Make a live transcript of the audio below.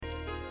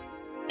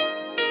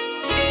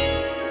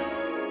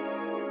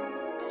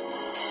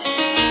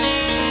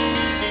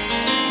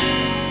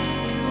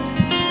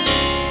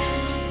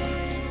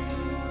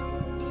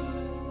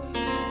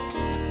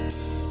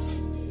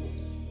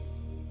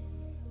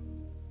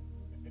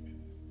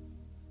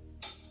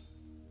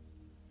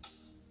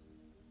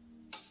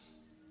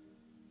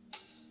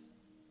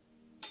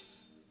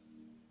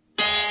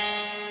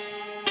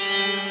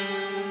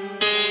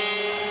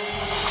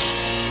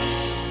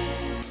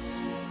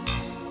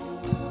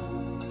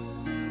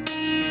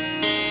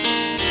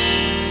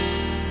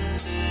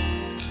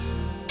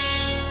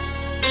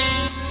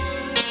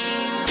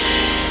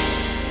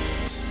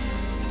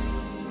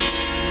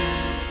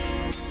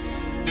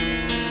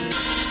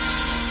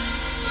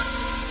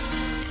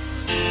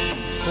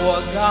For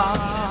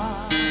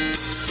God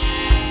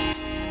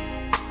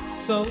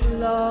so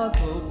loved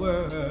the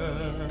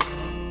world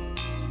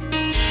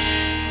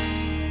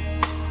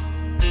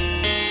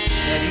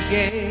that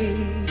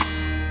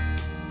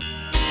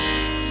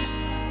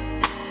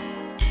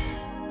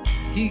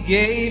He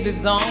gave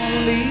His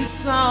only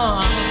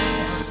Son.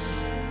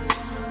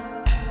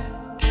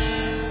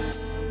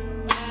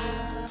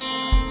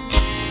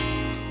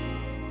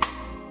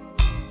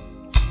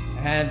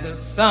 And the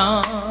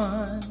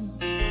Son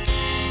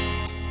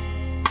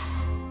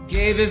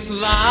gave His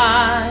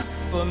life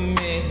for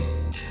me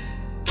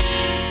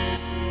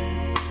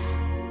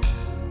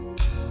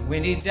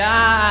when He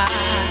died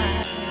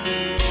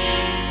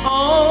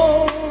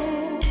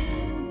on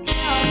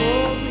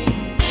Calvary.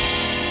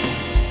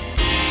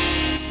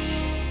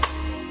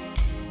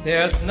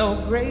 There's no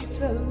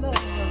greater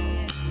love,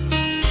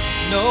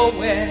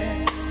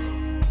 nowhere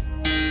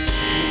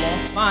you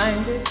won't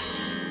find it,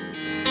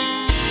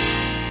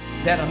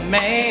 that a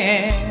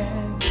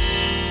man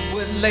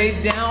would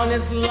lay down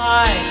his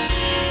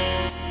life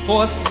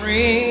for a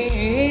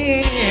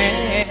friend.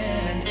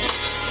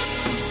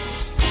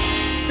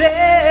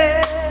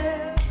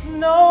 There's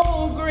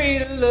no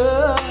greater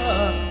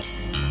love,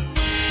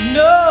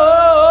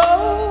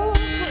 no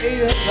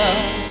greater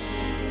love,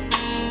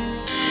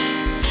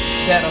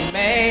 that a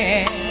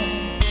man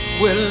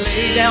will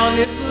lay down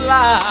his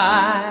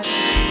life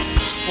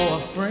for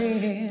a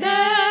friend.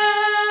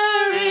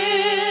 There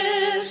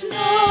is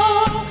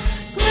no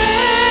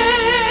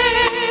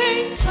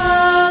greater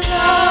love.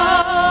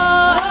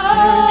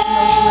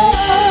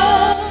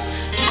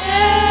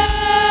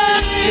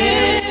 There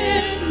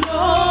is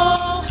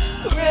no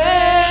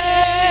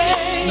greater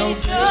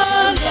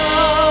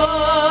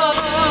love.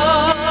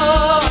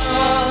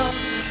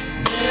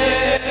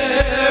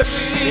 There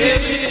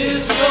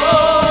is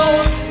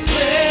no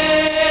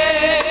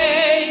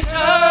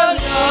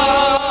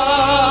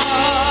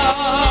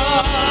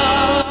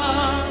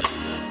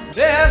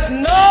there's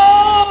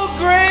no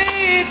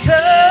greater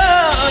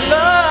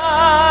love.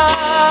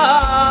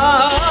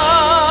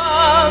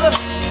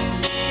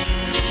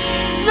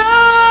 No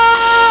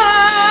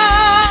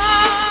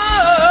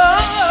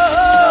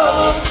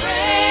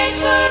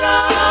greater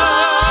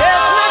love.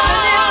 There's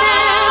nothing in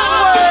this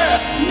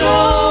world.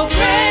 No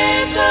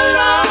greater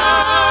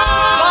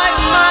love. Like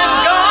my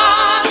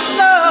God's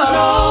love.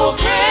 No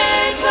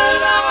greater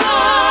love.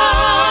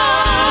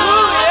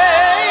 Ooh,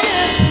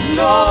 yes.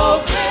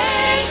 No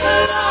greater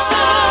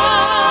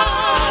love.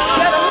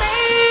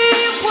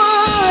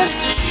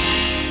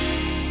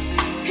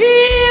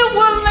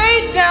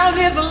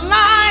 His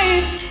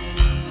life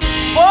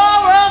for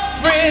a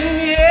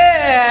friend,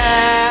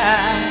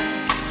 yeah.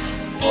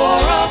 For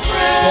a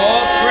friend. For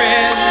a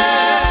friend.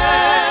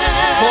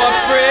 For a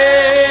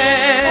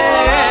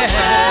friend.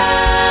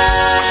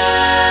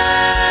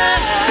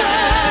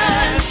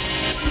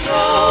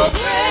 No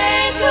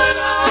greater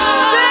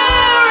love.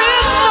 There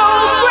is no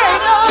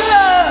greater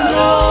love.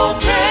 No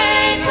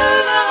greater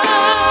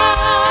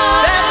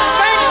love. That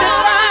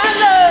sanctified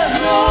love.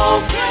 No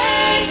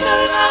greater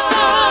love.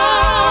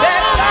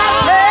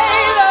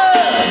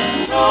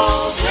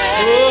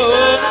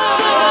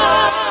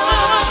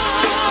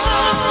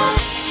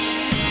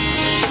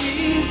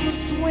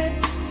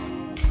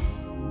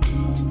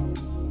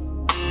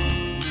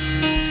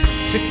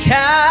 To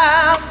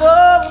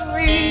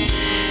Calvary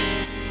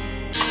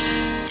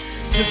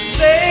to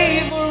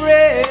save a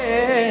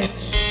wretch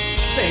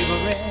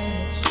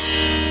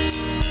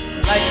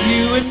like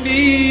you and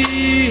me.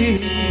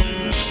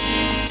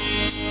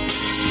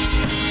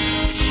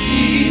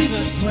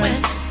 Jesus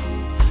went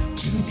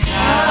to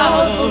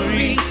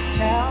Calvary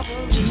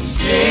to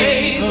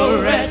save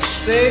a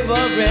wretch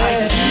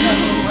like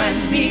you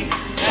and me.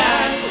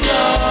 That's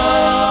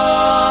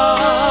love.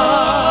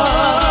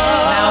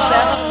 Now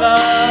that's love.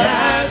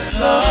 That's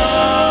love.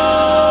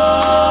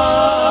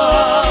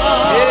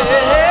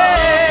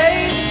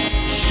 Hey.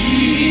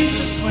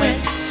 Jesus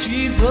went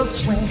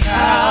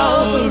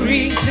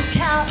Calvary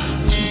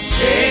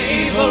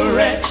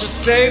to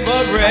save a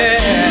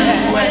wretch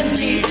You and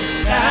me.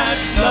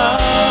 That's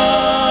love.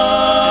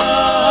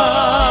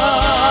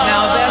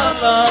 Now that's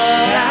love.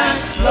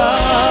 That's love.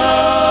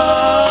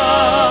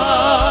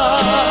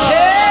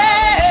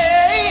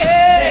 Hey.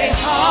 They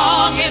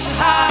hung him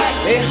high.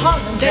 They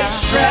hung him They down.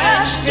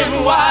 stretched him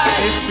wide.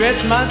 They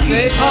stretched my He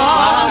faith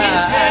hung wide.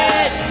 his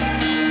head.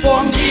 For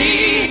me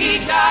he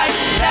died.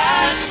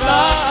 That's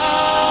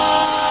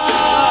love.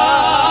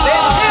 They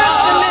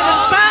pierced him in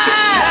his side.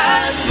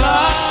 That's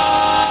love.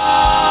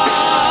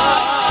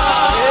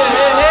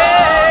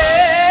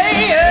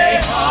 They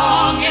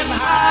hung him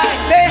high.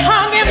 They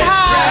hung him They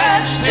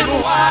high. stretched him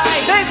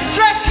wide. They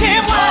stretched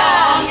him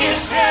Hung wide.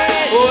 his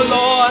head. Oh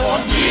Lord. For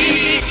me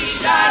he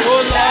died. Oh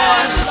Lord.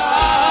 That's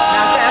love.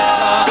 Now that's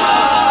love.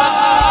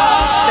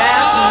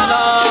 That's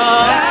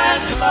love.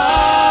 That's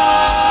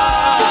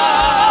love.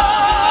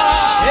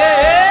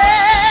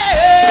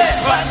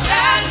 Yeah. But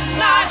that's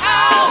not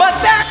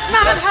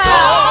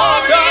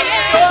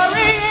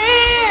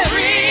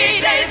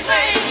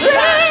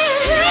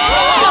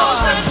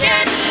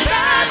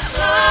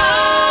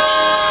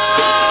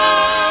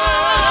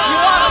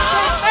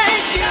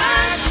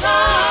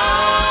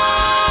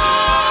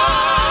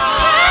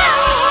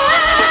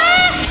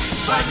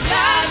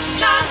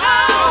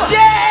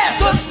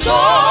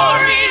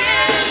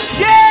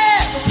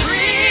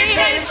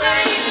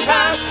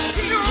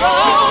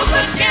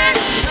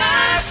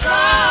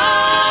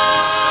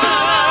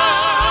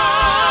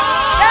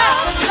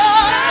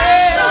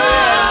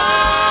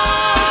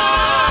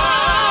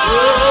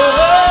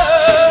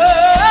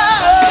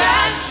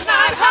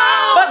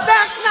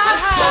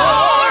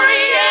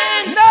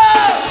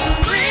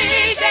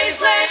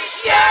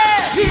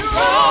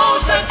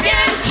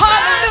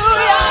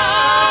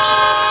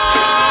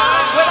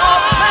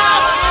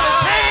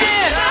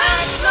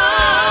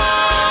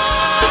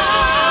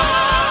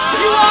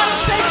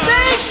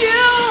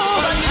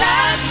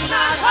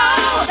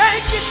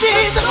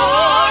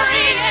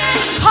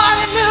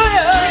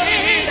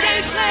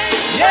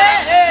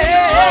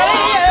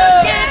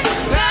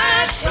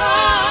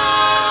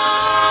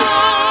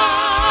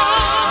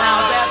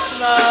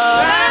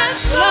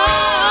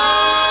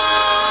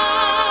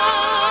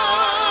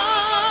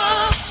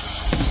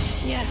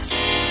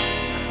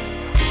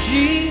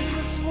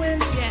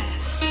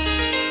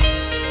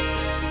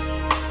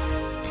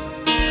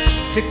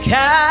to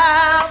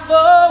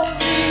Calvary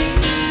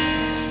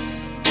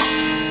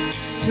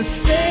to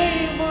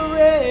save a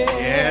wretch.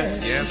 Yes.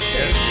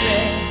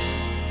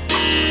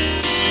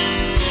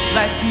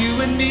 Like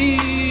you and me.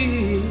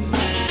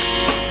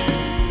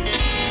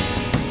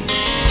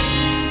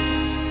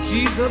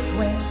 Jesus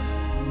went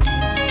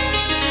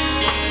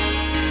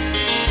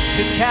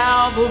to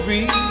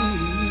Calvary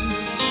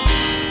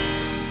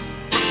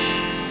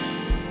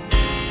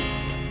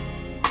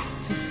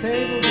to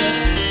save a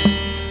wretch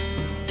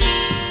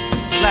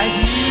like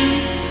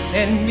you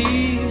and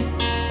me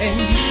and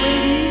you and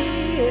me.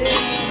 Yes.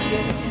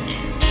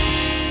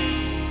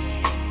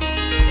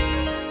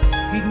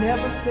 He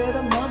never said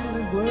a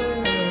mumbling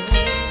word.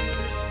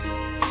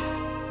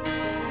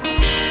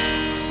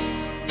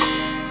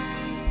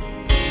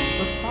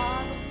 But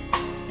Father,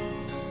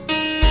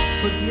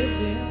 forgive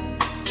them,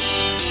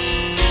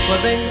 for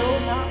they know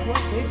not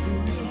what they do.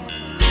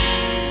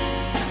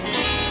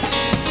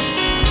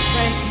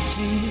 Thank you,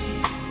 Jesus.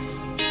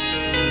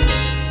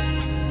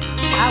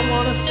 I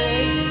want to say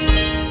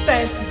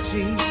thank you,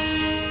 Jesus.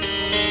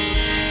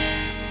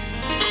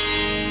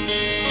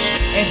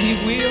 And He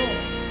will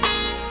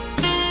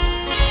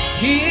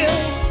heal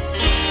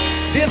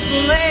this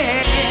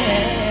land.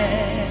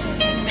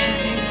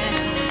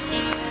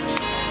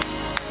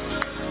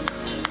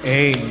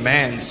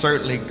 Amen.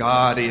 Certainly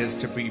God is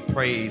to be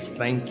praised.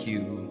 Thank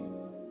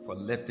you for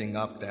lifting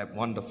up that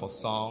wonderful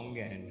song.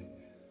 And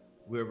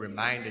we're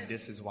reminded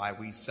this is why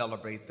we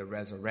celebrate the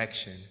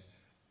resurrection.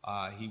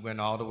 He went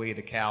all the way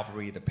to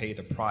Calvary to pay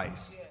the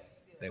price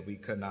that we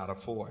could not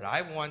afford.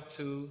 I want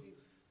to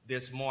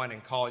this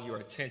morning call your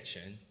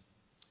attention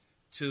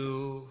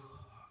to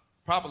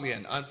probably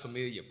an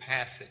unfamiliar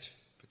passage,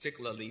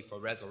 particularly for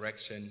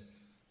Resurrection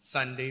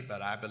Sunday,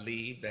 but I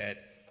believe that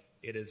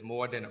it is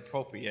more than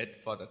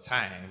appropriate for the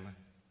time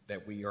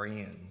that we are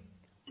in.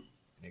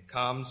 And it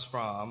comes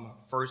from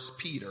 1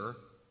 Peter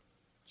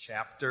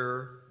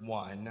chapter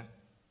 1,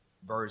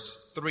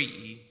 verse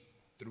 3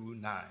 through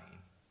 9.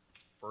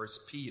 1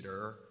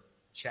 Peter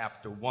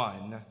chapter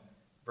 1,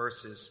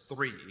 verses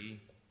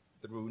 3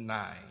 through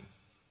 9.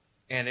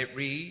 And it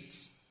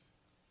reads,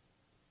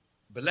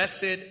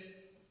 "Blessed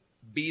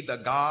be the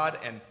God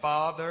and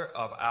Father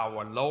of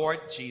our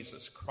Lord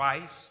Jesus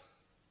Christ,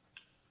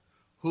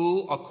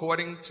 who,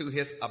 according to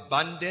his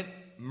abundant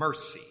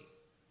mercy,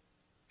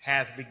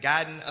 has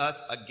begotten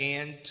us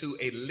again to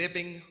a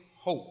living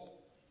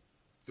hope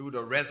through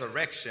the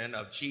resurrection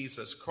of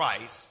Jesus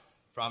Christ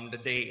from the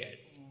dead,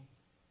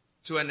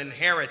 to an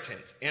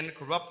inheritance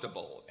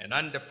incorruptible and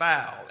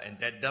undefiled and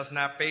that does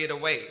not fade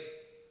away,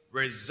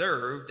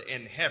 reserved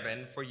in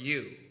heaven for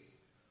you,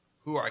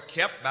 who are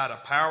kept by the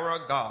power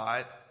of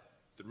God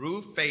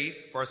through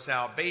faith for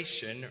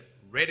salvation,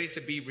 ready to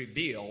be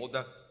revealed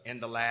in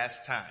the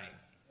last time.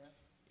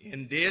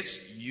 In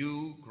this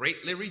you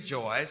greatly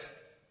rejoice,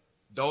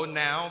 though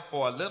now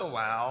for a little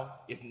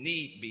while, if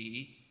need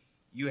be,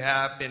 you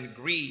have been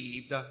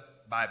grieved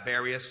by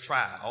various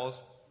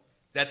trials,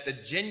 that the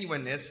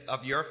genuineness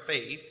of your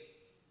faith,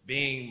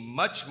 being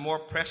much more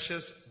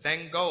precious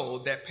than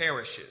gold that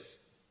perishes,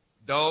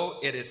 though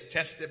it is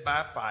tested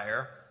by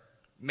fire,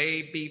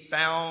 may be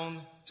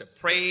found to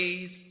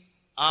praise,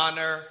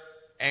 honor,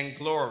 and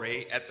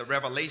glory at the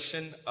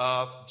revelation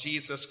of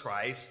Jesus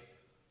Christ,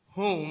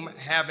 whom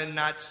having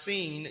not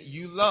seen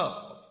you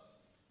love,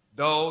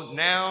 though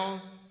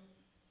now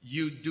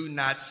you do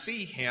not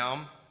see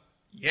him,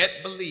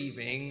 yet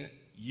believing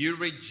you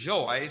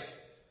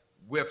rejoice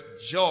with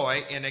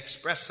joy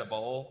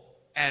inexpressible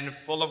and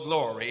full of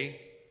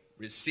glory,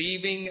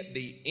 receiving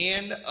the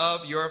end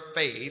of your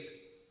faith,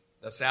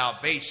 the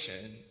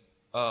salvation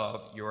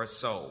of your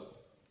soul."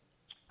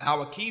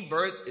 Our key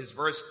verse is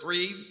verse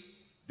 3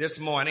 this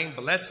morning.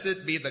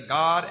 "Blessed be the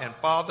God and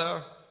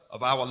Father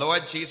of our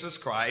Lord Jesus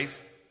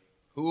Christ,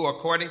 who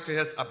according to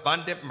his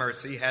abundant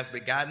mercy has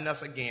begotten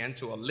us again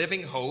to a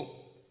living hope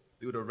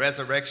through the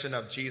resurrection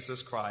of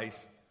Jesus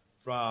Christ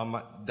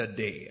from the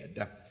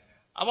dead."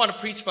 I want to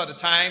preach for the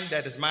time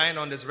that is mine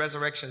on this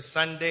Resurrection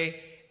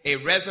Sunday, a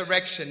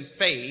resurrection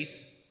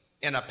faith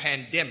in a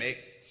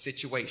pandemic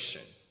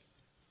situation.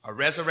 A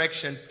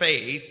resurrection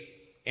faith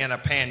in a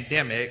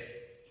pandemic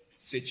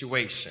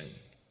situation.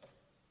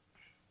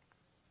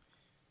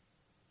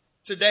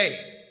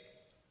 Today,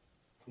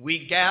 we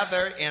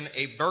gather in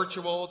a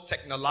virtual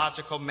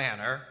technological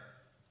manner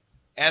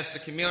as the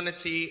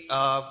community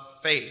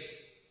of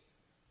faith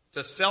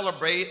to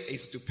celebrate a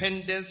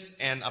stupendous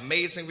and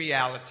amazing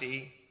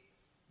reality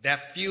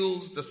that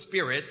fuels the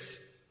spirits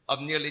of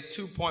nearly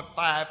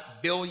 2.5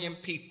 billion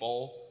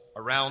people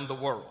around the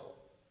world.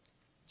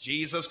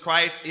 Jesus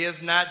Christ is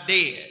not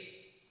dead.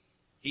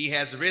 He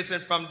has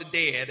risen from the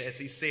dead as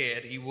he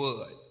said he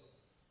would.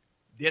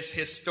 This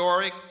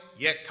historic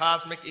yet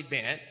cosmic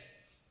event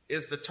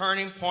is the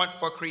turning point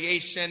for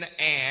creation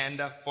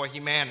and for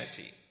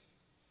humanity.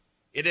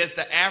 It is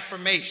the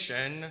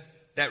affirmation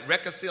that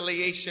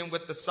reconciliation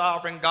with the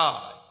sovereign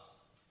God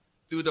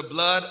through the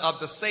blood of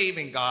the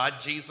saving God,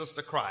 Jesus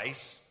the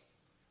Christ,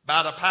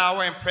 by the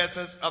power and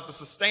presence of the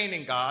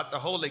sustaining God, the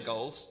Holy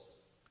Ghost,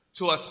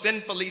 to a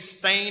sinfully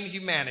stained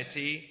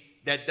humanity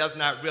that does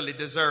not really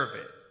deserve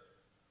it.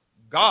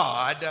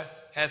 God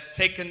has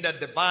taken the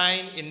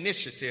divine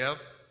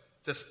initiative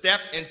to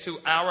step into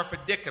our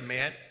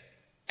predicament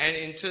and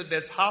into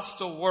this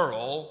hostile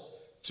world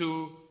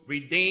to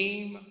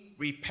redeem,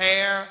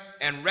 repair,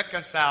 and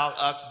reconcile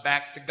us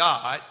back to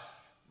God,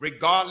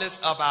 regardless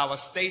of our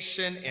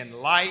station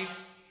in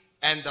life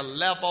and the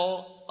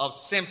level of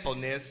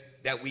sinfulness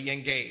that we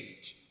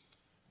engage.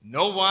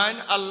 No one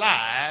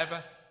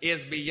alive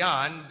is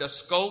beyond the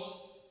scope,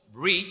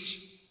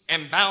 reach,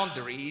 and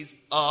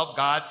boundaries of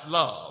God's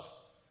love.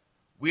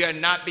 We are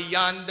not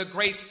beyond the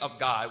grace of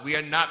God. We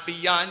are not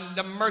beyond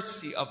the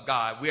mercy of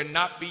God. We are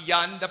not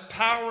beyond the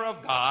power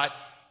of God,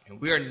 and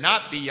we are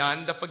not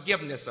beyond the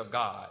forgiveness of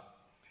God.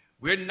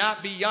 We're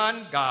not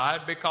beyond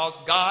God because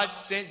God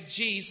sent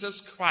Jesus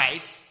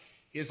Christ,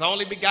 his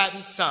only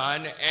begotten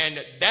Son,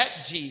 and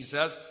that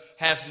Jesus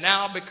has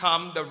now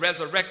become the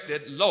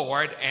resurrected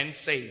Lord and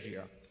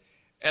Savior.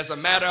 As a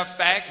matter of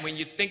fact, when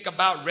you think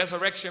about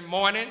resurrection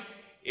morning,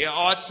 it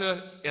ought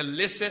to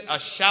elicit a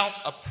shout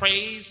of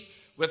praise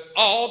with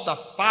all the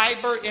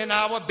fiber in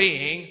our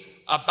being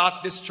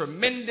about this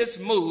tremendous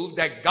move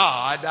that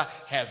God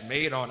has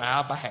made on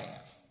our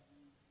behalf.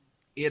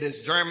 It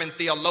is German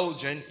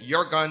theologian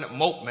Jürgen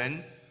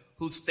Moltmann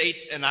who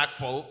states, and I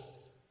quote,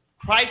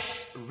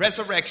 "Christ's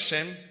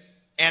resurrection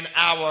and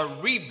our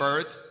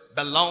rebirth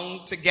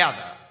belong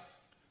together.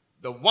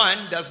 The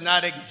one does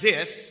not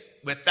exist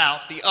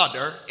without the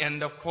other,"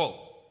 end of quote.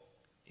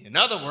 In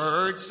other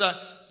words,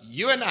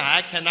 you and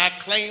I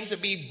cannot claim to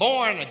be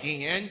born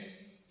again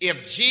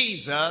if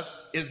Jesus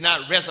is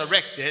not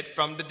resurrected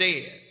from the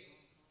dead.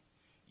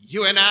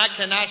 You and I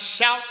cannot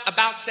shout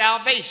about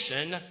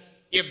salvation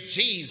if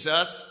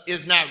Jesus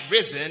is not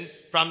risen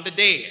from the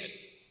dead.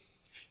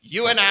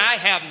 You and I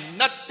have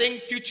nothing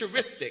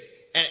futuristic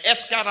and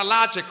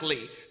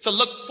eschatologically to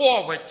look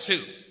forward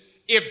to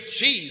if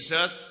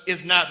Jesus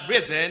is not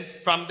risen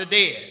from the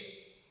dead.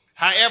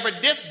 However,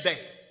 this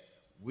day,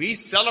 we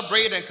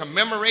celebrate and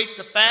commemorate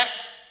the fact,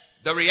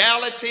 the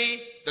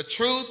reality, the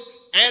truth,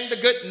 and the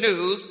good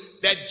news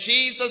that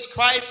Jesus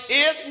Christ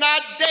is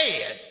not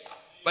dead,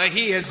 but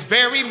he is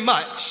very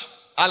much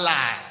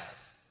alive.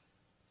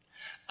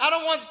 I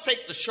don't want to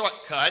take the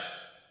shortcut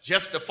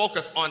just to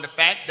focus on the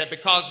fact that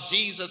because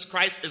Jesus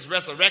Christ is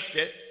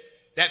resurrected,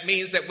 that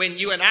means that when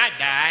you and I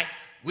die,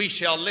 we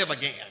shall live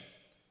again.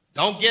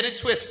 Don't get it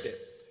twisted.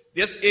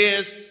 This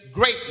is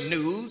great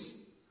news,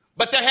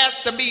 but there has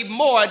to be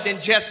more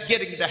than just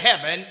getting to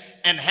heaven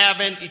and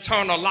having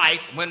eternal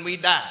life when we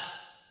die.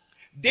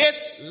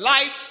 This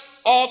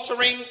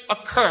life-altering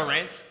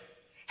occurrence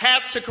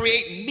has to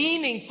create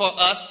meaning for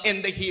us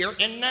in the here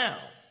and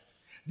now.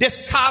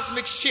 This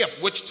cosmic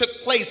shift, which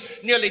took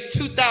place nearly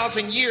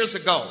 2,000 years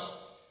ago,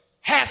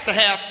 has to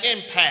have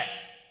impact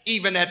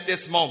even at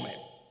this moment.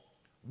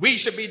 We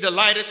should be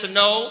delighted to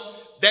know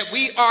that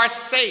we are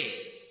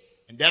saved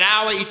and that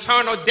our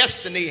eternal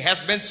destiny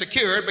has been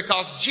secured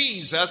because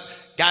Jesus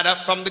got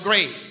up from the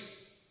grave.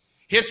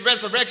 His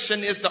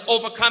resurrection is the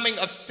overcoming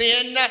of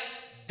sin,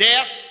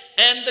 death,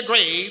 and the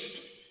grave,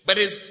 but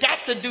it's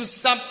got to do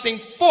something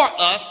for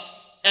us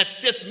at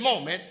this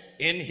moment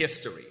in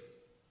history.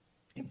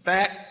 In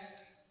fact,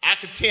 I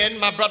contend,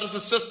 my brothers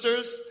and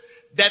sisters,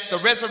 that the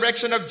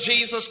resurrection of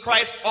Jesus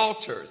Christ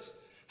alters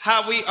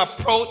how we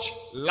approach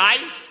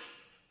life,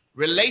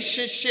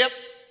 relationship,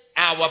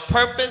 our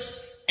purpose,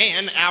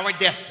 and our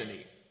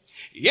destiny.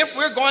 If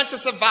we're going to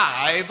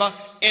survive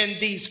in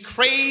these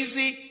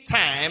crazy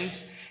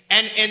times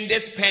and in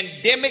this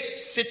pandemic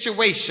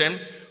situation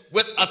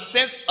with a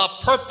sense of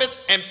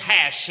purpose and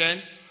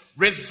passion,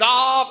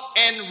 resolve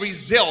and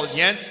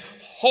resilience,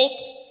 hope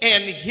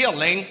and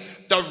healing,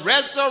 the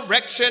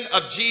resurrection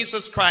of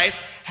Jesus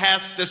Christ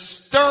has to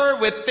stir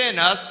within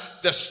us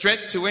the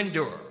strength to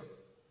endure.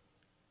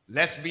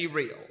 Let's be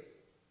real.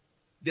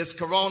 This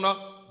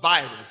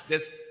coronavirus,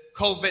 this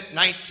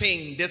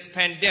COVID-19, this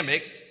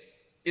pandemic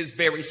is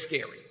very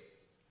scary.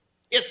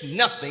 It's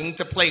nothing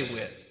to play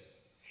with.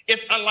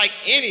 It's unlike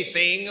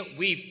anything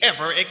we've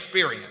ever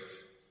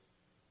experienced.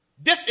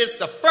 This is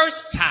the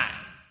first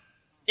time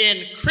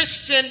in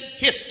Christian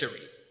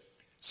history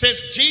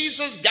since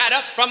Jesus got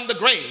up from the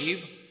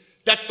grave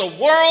that the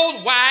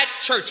worldwide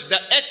church, the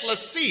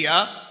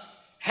ecclesia,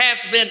 has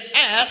been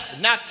asked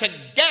not to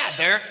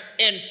gather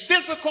in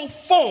physical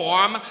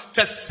form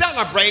to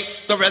celebrate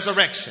the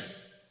resurrection.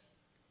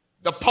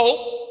 The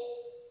Pope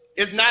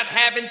is not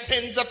having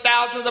tens of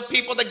thousands of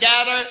people to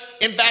gather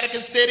in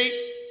Vatican City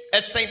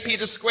at St.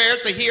 Peter's Square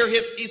to hear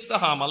his Easter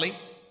homily.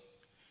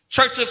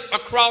 Churches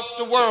across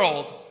the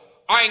world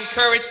are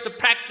encouraged to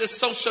practice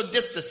social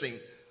distancing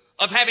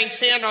of having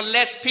 10 or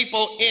less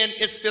people in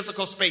its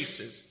physical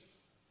spaces.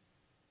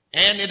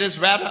 And it is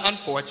rather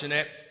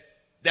unfortunate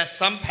that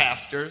some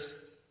pastors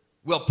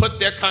will put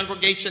their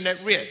congregation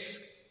at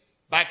risk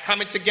by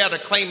coming together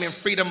claiming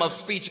freedom of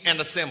speech and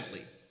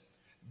assembly.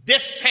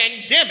 This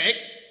pandemic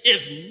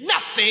is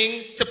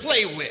nothing to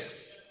play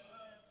with.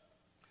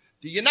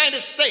 The United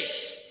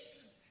States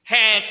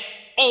has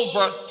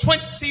over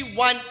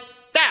 21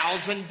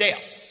 100,000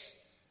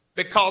 deaths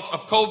because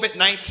of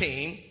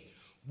COVID-19,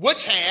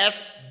 which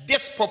has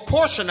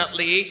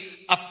disproportionately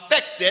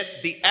affected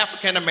the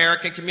African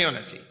American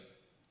community.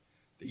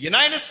 The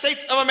United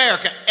States of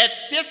America at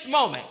this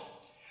moment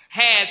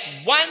has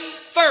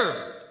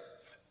 1/3,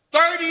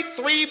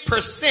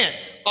 33%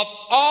 of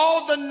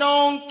all the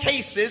known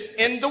cases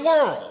in the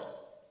world.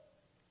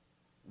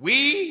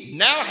 We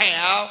now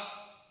have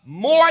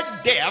more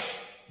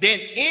deaths than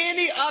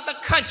any other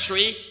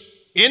country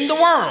in the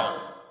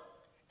world.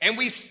 And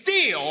we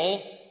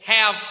still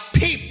have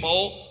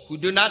people who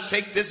do not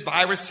take this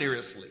virus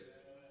seriously.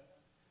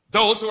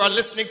 Those who are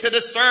listening to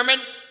this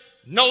sermon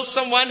know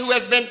someone who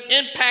has been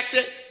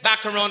impacted by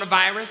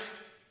coronavirus.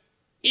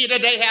 Either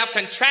they have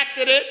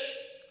contracted it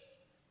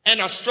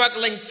and are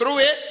struggling through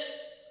it,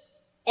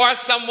 or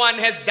someone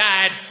has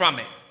died from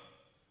it.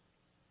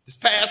 This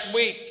past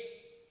week,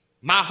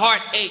 my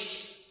heart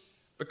aches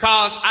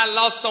because I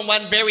lost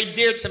someone very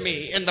dear to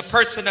me in the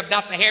person of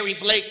Dr. Harry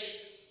Blake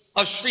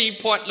of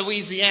Shreveport,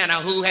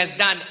 Louisiana, who has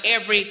done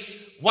every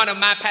one of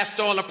my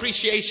pastoral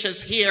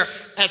appreciations here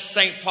at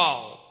St.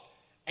 Paul.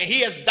 And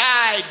he has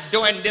died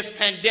during this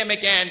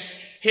pandemic, and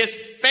his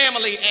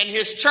family and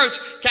his church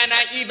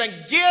cannot even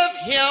give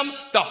him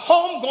the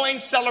homegoing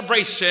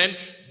celebration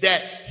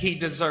that he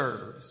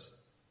deserves.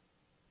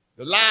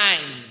 The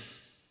lines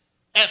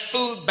at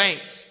food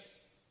banks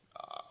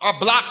are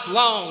blocks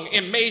long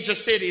in major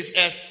cities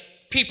as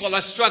people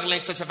are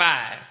struggling to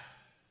survive.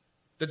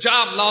 The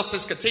job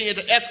losses continue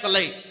to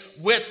escalate,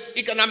 with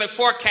economic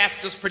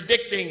forecasters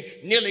predicting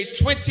nearly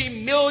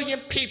 20 million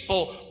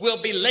people will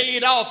be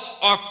laid off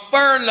or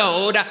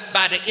furloughed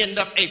by the end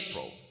of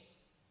April.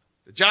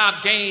 The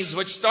job gains,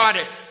 which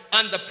started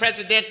under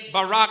President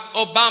Barack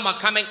Obama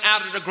coming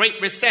out of the Great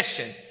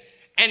Recession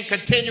and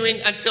continuing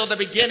until the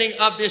beginning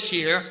of this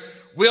year,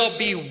 will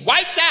be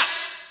wiped out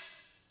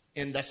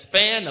in the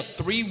span of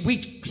 3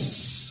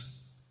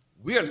 weeks.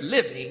 We're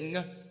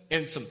living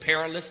in some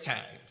perilous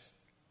times.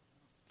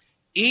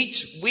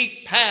 Each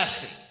week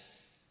passing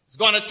is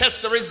going to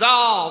test the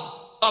resolve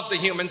of the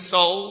human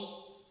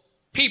soul.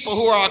 People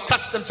who are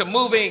accustomed to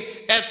moving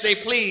as they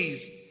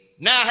please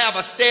now have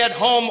a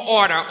stay-at-home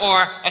order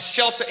or a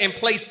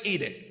shelter-in-place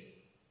edict.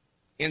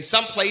 In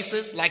some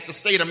places, like the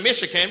state of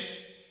Michigan,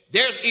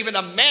 there's even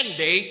a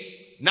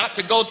mandate not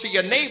to go to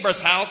your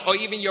neighbor's house or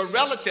even your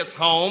relative's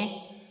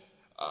home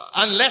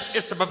unless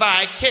it's to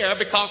provide care,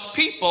 because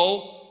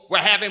people were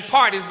having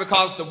parties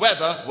because the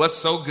weather was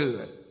so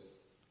good.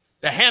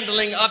 The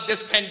handling of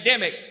this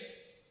pandemic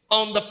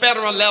on the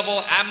federal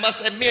level, I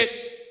must admit,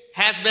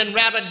 has been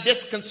rather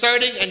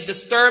disconcerting and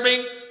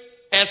disturbing,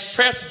 as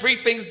press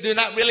briefings do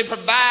not really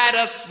provide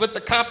us with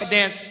the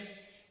confidence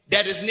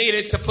that is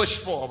needed to push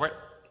forward.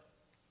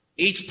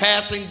 Each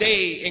passing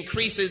day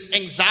increases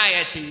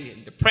anxiety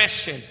and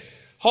depression,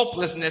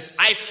 hopelessness,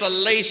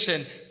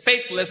 isolation,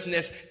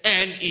 faithlessness,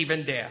 and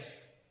even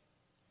death.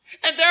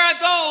 And there are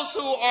those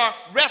who are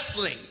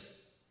wrestling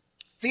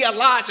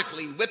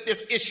theologically with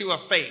this issue of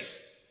faith,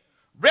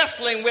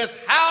 wrestling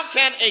with how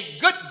can a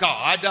good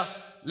God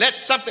let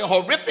something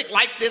horrific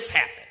like this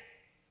happen?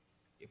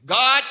 If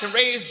God can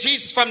raise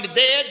Jesus from the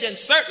dead, then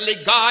certainly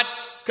God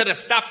could have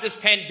stopped this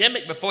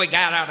pandemic before it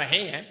got out of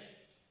hand.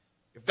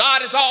 If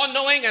God is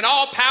all-knowing and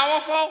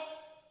all-powerful,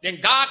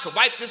 then God could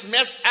wipe this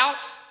mess out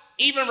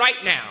even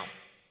right now.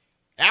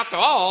 After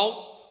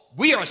all,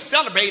 we are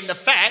celebrating the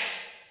fact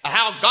of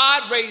how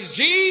God raised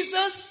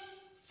Jesus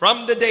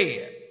from the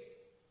dead.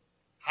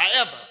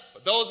 However, for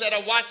those that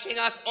are watching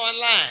us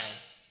online,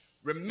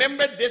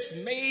 remember this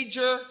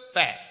major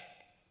fact.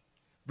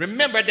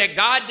 Remember that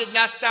God did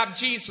not stop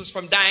Jesus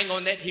from dying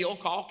on that hill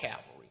called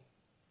Calvary.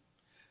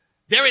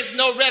 There is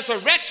no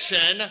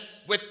resurrection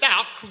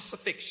without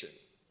crucifixion.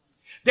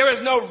 There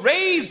is no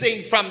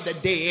raising from the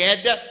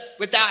dead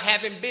without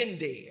having been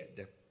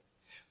dead.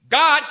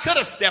 God could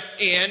have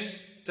stepped in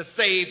to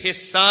save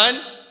his son,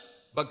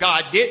 but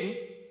God didn't.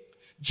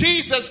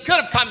 Jesus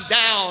could have come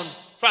down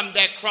from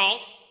that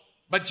cross,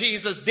 but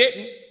Jesus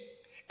didn't.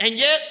 And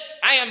yet,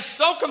 I am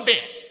so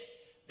convinced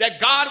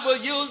that God will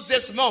use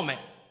this moment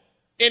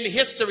in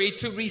history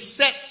to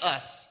reset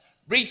us,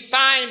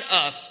 refine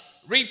us,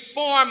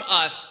 reform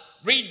us,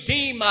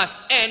 redeem us,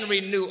 and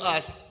renew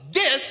us.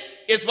 This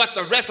is what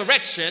the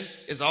resurrection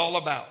is all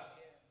about.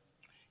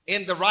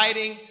 In the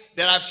writing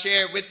that I've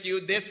shared with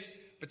you, this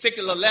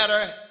particular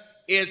letter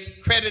is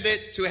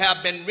credited to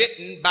have been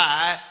written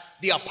by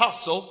the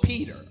Apostle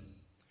Peter.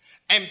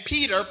 And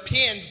Peter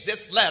pens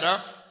this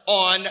letter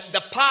on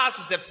the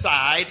positive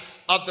side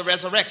of the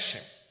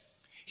resurrection.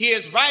 He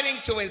is writing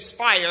to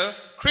inspire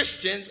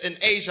Christians in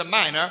Asia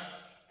Minor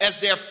as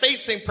they're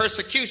facing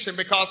persecution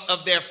because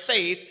of their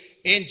faith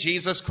in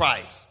Jesus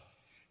Christ.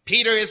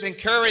 Peter is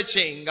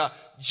encouraging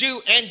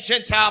Jew and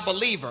Gentile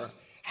believer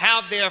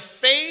how their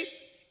faith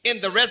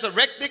in the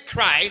resurrected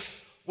Christ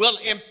will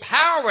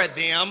empower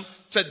them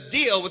to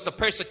deal with the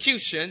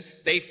persecution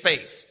they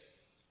face.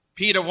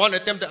 Peter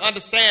wanted them to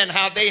understand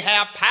how they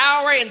have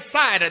power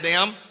inside of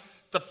them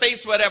to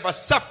face whatever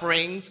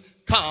sufferings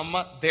come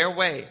their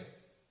way.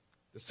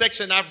 The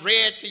section I've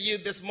read to you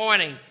this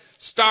morning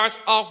starts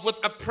off with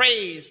a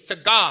praise to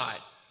God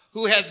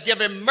who has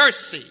given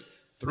mercy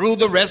through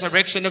the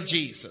resurrection of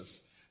Jesus.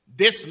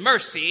 This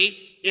mercy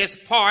is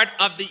part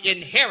of the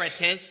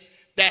inheritance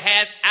that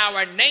has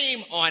our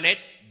name on it,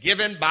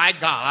 given by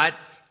God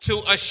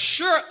to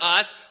assure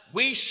us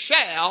we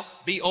shall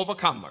be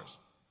overcomers.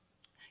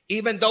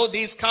 Even though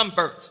these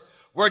converts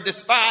were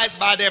despised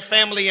by their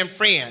family and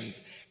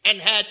friends and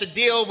had to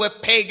deal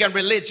with pagan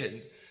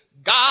religion,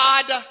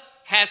 God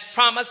has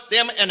promised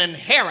them an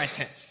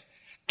inheritance,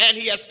 and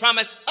he has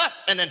promised us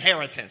an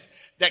inheritance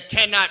that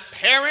cannot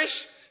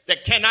perish,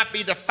 that cannot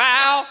be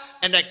defiled,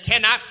 and that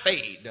cannot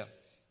fade.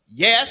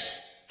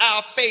 Yes,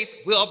 our faith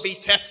will be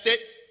tested.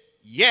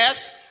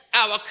 Yes,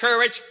 our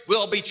courage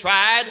will be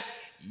tried.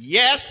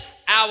 Yes,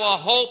 our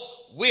hope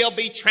will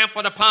be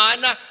trampled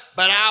upon,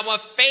 but our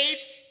faith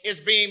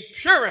is being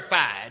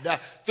purified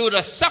through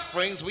the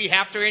sufferings we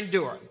have to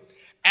endure.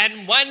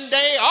 And one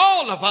day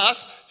all of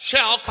us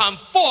shall come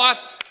forth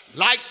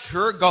like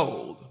pure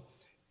gold.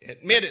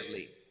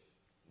 Admittedly,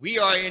 we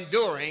are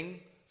enduring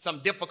some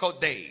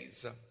difficult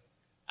days.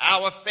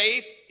 Our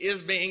faith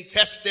is being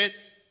tested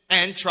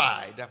and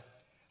tried.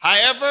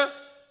 However,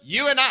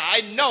 you and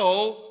I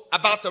know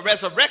about the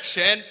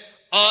resurrection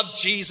of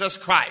Jesus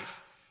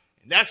Christ.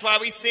 And that's why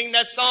we sing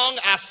that song,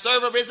 I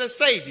serve a risen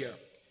Savior.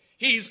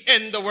 He's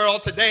in the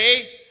world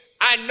today.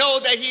 I know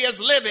that he is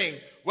living.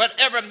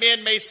 Whatever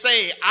men may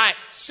say, I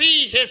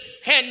see his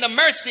hand of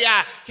mercy.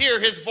 I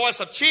hear his voice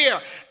of cheer.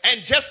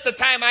 And just the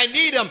time I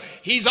need him,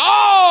 he's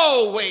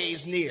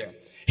always near.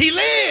 He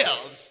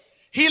lives.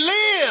 He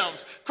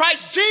lives.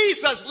 Christ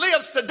Jesus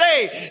lives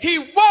today. He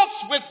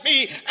walks with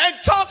me and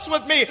talks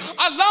with me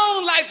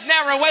along life's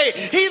narrow way.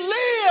 He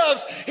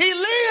lives. He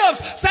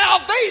lives.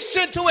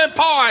 Salvation to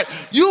impart.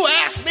 You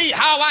ask me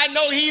how I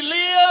know he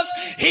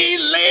lives. He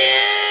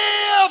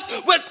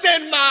lives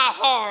within my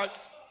heart.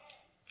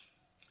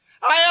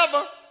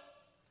 However,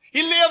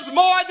 he lives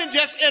more than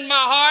just in my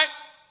heart.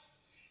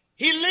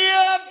 He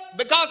lives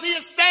because he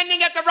is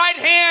standing at the right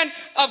hand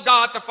of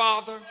God the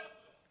Father.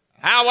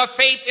 Our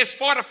faith is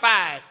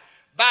fortified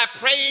by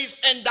praise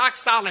and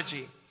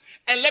doxology.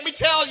 And let me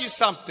tell you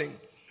something.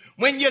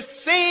 When you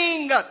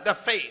sing the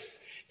faith,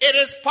 it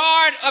is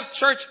part of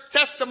church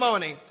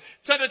testimony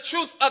to the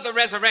truth of the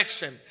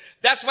resurrection.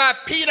 That's why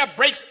Peter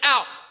breaks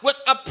out with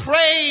a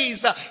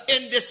praise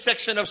in this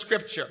section of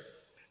scripture.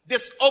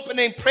 This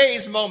opening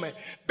praise moment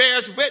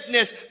bears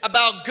witness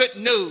about good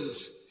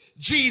news.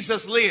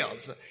 Jesus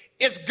lives.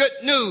 It's good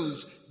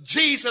news.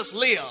 Jesus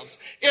lives.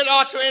 It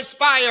ought to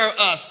inspire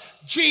us.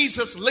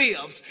 Jesus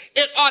lives.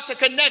 It ought to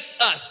connect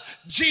us.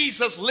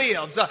 Jesus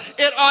lives.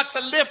 It ought to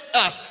lift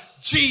us.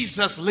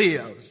 Jesus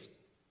lives.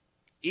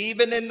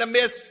 Even in the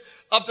midst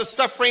of the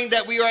suffering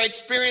that we are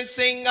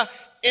experiencing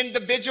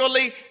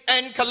individually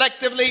and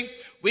collectively,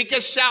 we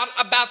can shout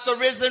about the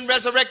risen,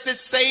 resurrected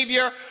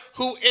Savior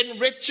who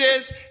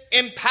enriches,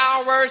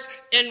 empowers,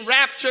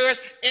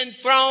 enraptures,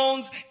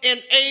 enthrones,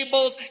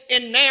 enables,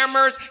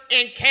 enamors,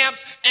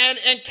 encamps, and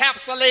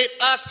encapsulate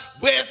us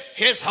with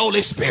his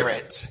Holy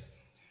Spirit.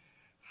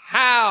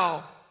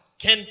 How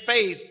can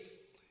faith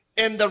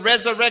in the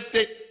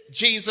resurrected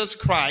Jesus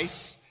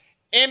Christ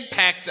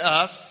impact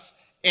us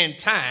in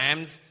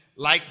times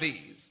like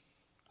these?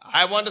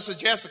 I want to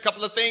suggest a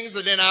couple of things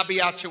and then I'll be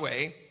out your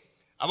way.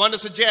 I want to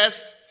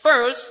suggest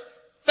first,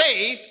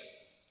 faith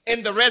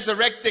in the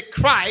resurrected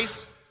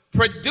Christ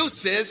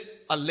produces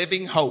a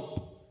living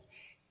hope.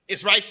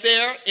 It's right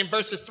there in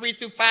verses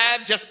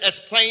 3-5, just as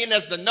plain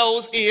as the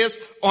nose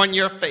is on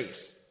your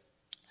face.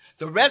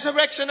 The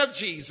resurrection of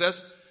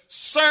Jesus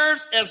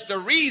serves as the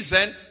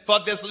reason for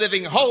this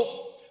living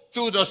hope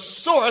through the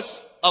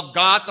source of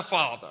God the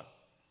Father.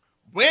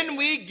 When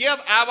we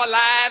give our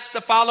lives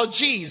to follow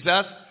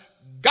Jesus,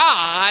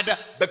 God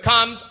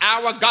becomes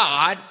our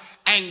God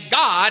and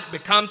God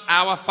becomes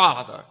our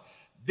Father.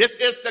 This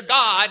is the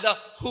God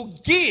who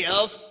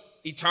gives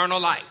eternal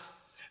life.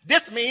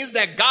 This means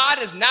that God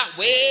is not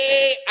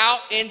way out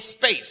in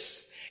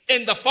space,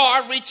 in the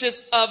far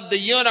reaches of the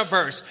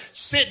universe,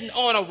 sitting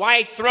on a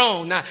white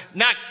throne,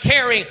 not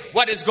caring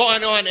what is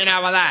going on in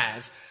our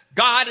lives.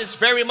 God is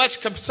very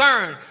much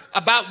concerned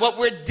about what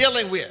we're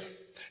dealing with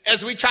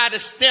as we try to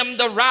stem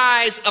the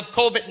rise of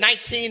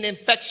COVID-19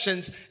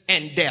 infections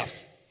and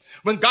deaths.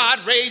 When God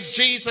raised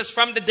Jesus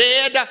from the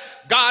dead,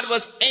 God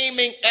was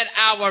aiming at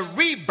our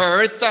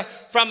rebirth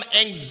from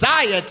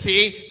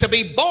anxiety to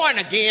be born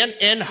again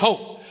in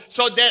hope,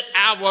 so that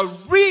our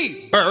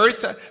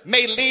rebirth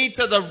may lead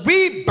to the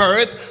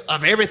rebirth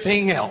of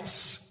everything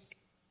else.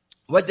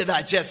 What did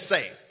I just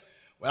say?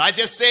 What I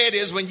just said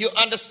is when you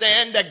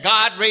understand that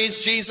God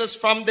raised Jesus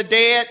from the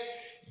dead,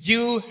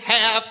 you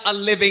have a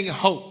living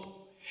hope.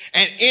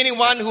 And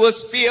anyone who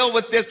is filled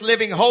with this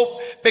living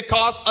hope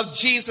because of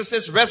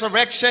Jesus'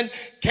 resurrection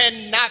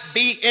cannot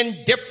be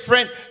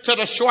indifferent to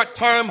the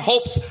short-term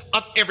hopes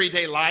of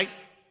everyday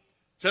life.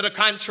 To the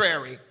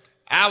contrary,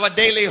 our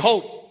daily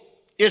hope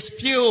is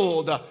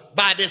fueled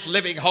by this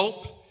living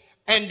hope.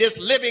 And this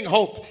living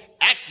hope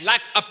acts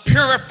like a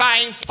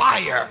purifying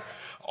fire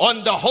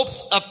on the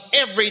hopes of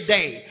every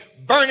day,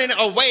 burning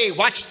away,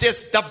 watch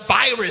this, the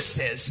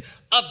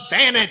viruses of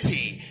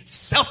vanity,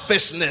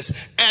 selfishness,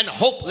 and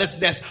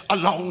hopelessness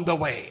along the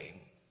way.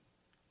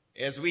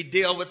 As we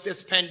deal with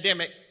this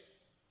pandemic,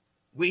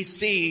 we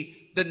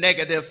see the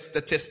negative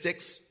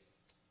statistics.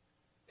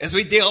 As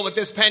we deal with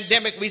this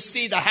pandemic, we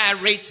see the high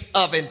rates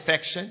of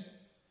infection.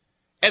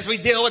 As we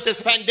deal with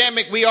this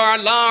pandemic, we are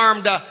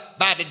alarmed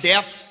by the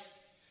deaths.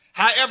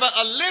 However,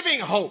 a living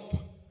hope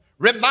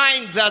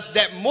reminds us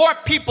that more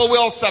people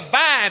will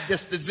survive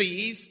this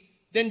disease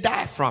than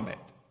die from it.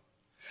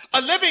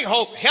 A living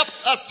hope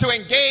helps us to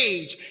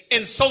engage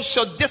in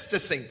social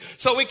distancing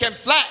so we can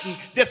flatten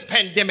this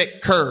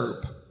pandemic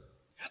curve.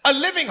 A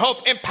living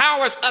hope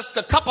empowers us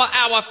to couple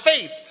our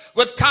faith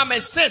with common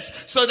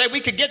sense so that we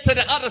can get to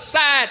the other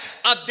side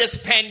of this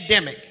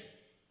pandemic.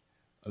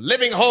 A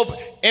living hope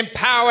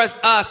empowers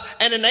us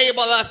and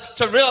enables us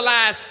to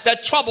realize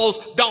that troubles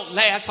don't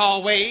last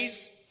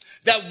always,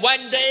 that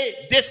one day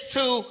this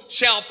too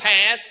shall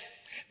pass,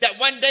 that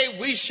one day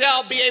we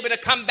shall be able to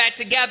come back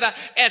together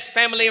as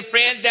family and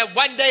friends, that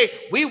one day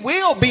we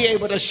will be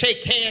able to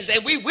shake hands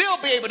and we will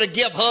be able to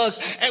give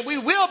hugs and we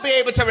will be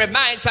able to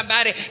remind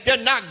somebody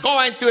they're not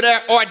going through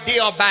their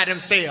ordeal by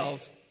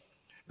themselves.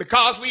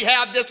 Because we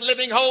have this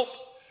living hope,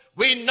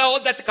 we know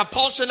that the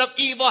compulsion of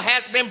evil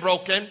has been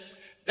broken,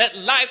 that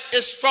life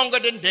is stronger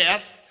than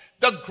death,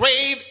 the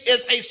grave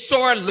is a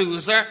sore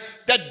loser,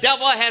 the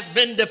devil has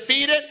been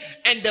defeated,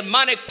 and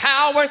demonic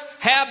powers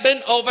have been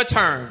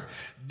overturned.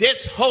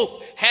 This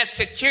hope has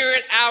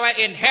secured our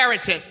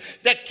inheritance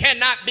that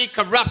cannot be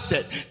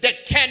corrupted,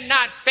 that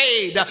cannot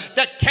fade,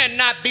 that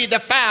cannot be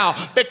defiled,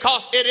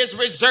 because it is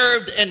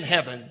reserved in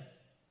heaven.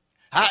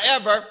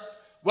 However,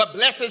 what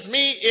blesses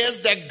me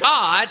is that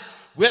God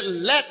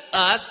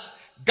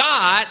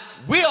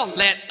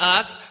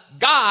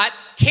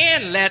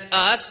can let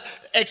us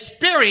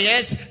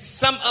experience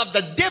some of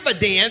the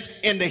dividends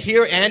in the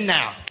here and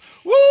now.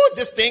 Woo,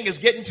 this thing is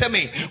getting to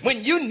me.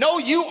 When you know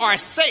you are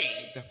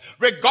saved,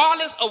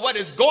 regardless of what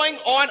is going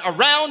on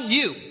around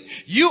you,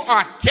 you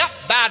are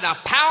kept by the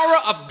power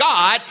of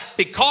God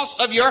because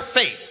of your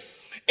faith.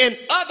 In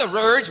other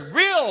words,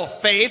 real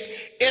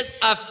faith is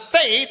a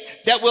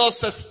faith that will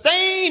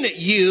sustain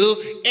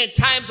you in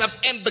times of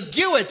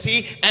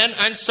ambiguity and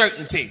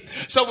uncertainty.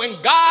 So when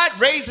God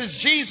raises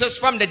Jesus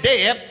from the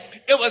dead,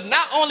 it was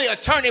not only a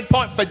turning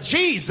point for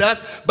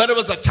Jesus, but it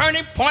was a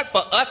turning point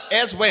for us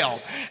as well.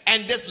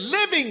 And this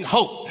living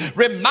hope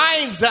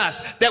reminds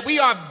us that we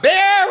are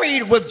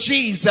buried with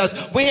Jesus.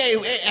 We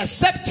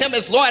accept him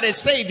as Lord and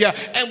Savior,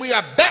 and we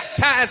are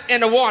baptized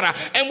in the water,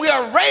 and we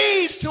are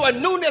raised to a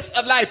newness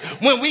of life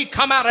when we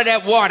come out of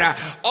that water.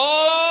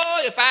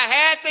 Oh, if I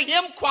had the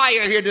hymn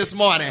choir here this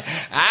morning,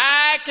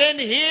 I can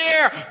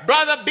hear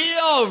Brother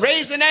Bill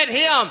raising that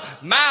hymn.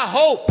 My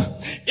hope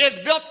is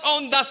built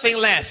on nothing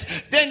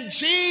less than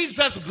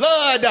Jesus'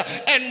 blood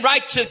and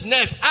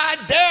righteousness. I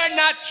dare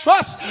not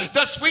trust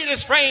the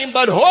sweetest frame,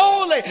 but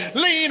wholly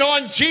lean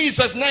on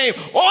Jesus' name,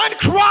 on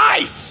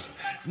Christ.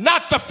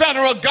 Not the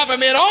federal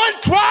government, on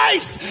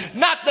Christ.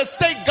 Not the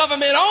state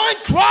government, on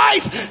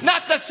Christ.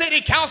 Not the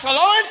city council,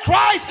 on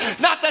Christ.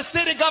 Not the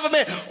city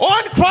government,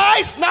 on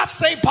Christ. Not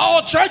St.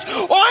 Paul Church,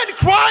 on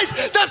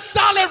Christ. The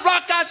solid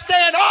rock I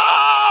stand.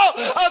 All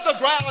of the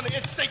ground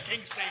is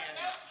sinking sand.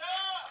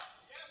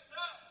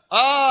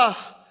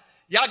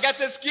 Y'all got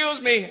to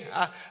excuse me.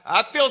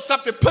 I feel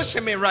something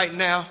pushing me right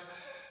now.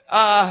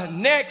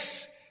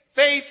 Next,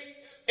 faith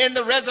in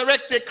the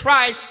resurrected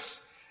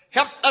Christ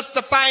helps us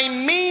to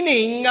find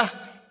meaning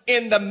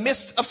in the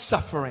midst of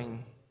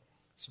suffering.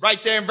 It's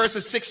right there in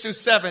verses 6 through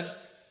 7.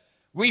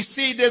 We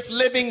see this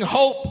living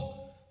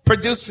hope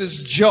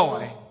produces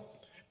joy.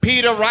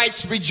 Peter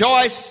writes,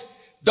 rejoice,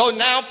 though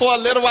now for a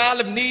little while,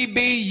 if need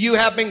be, you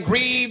have been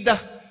grieved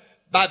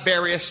by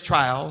various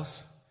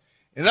trials.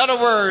 In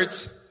other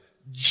words,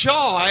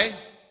 joy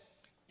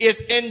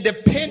is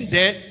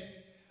independent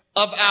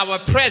of our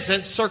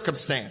present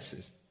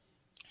circumstances.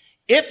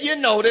 If you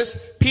notice,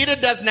 Peter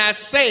does not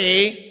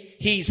say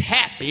he's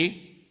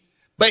happy,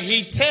 but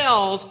he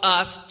tells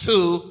us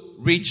to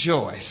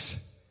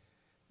rejoice.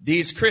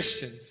 These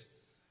Christians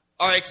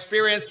are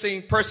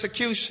experiencing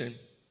persecution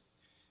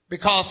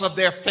because of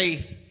their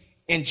faith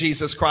in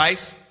Jesus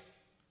Christ.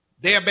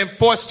 They have been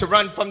forced to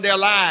run from their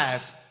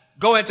lives,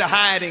 go into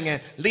hiding,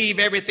 and leave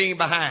everything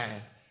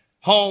behind.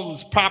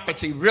 Homes,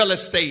 property, real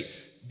estate,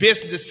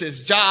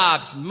 businesses,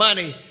 jobs,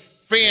 money,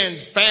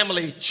 friends,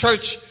 family,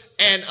 church,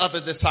 and other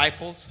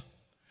disciples.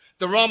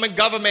 The Roman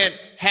government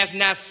has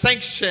not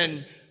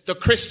sanctioned the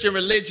Christian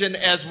religion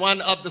as one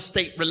of the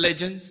state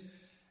religions.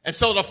 And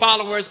so the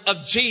followers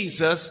of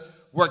Jesus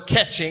were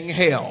catching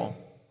hell.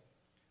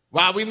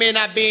 While we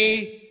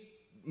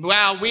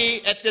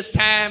at this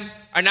time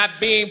are not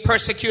being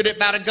persecuted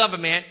by the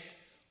government,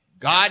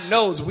 God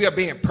knows we are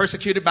being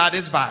persecuted by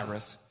this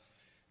virus.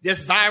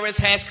 This virus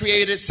has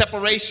created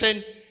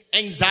separation,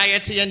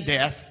 anxiety, and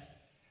death.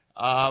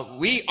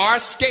 We are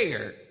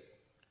scared.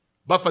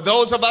 But for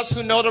those of us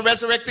who know the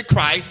resurrected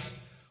Christ,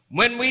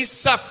 when we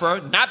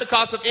suffer, not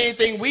because of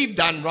anything we've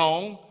done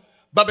wrong,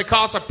 but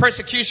because of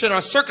persecution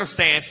or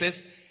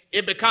circumstances,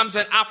 it becomes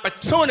an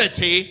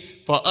opportunity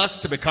for us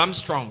to become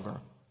stronger.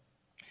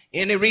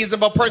 Any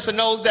reasonable person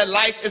knows that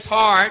life is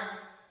hard,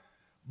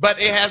 but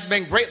it has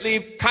been greatly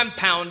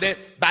compounded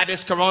by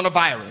this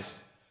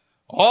coronavirus.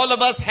 All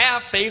of us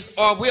have faced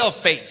or will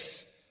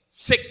face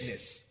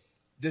sickness,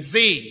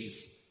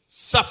 disease,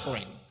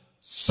 suffering,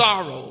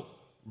 sorrow,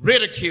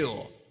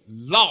 ridicule,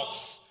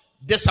 loss,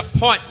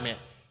 disappointment,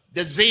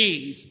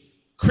 disease,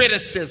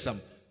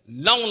 criticism,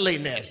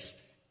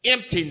 loneliness,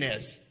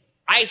 emptiness,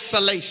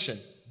 isolation,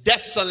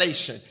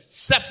 desolation,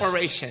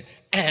 separation,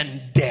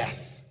 and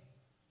death.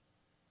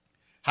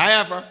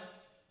 However,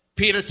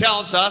 Peter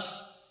tells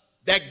us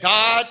that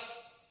God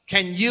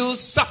can use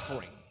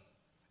suffering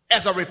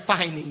as a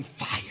refining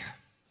fire.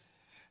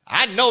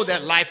 I know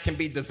that life can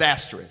be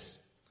disastrous,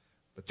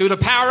 but through the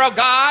power of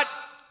God,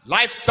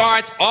 life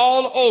starts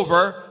all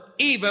over,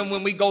 even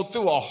when we go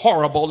through a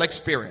horrible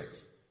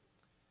experience.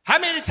 How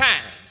many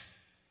times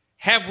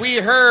have we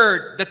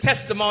heard the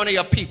testimony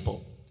of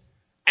people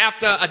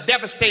after a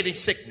devastating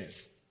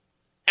sickness,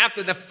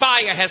 after the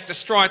fire has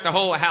destroyed the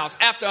whole house,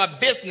 after a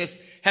business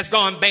has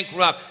gone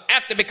bankrupt,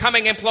 after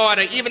becoming employed,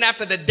 or even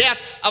after the death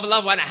of a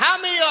loved one?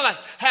 How many of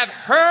us have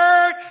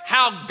heard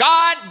how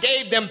God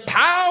gave them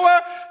power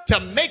to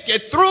make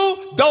it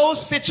through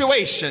those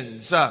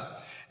situations?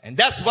 And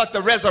that's what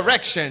the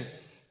resurrection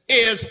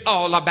is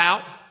all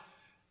about.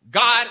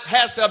 God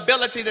has the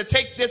ability to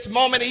take this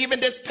moment, even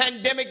this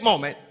pandemic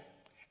moment,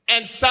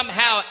 and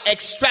somehow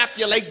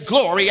extrapolate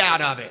glory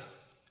out of it.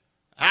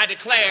 I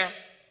declare,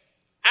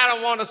 I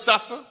don't want to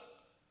suffer,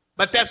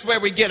 but that's where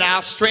we get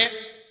our strength.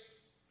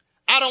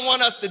 I don't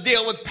want us to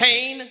deal with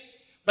pain,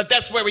 but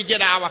that's where we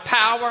get our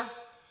power.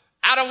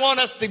 I don't want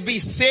us to be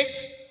sick,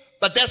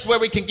 but that's where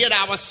we can get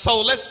our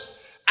solace.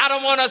 I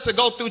don't want us to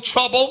go through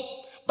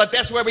trouble, but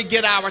that's where we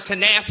get our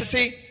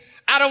tenacity.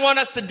 I don't want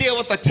us to deal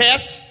with a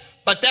test,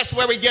 but that's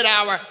where we get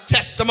our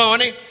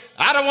testimony.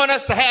 I don't want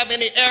us to have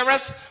any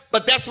errors,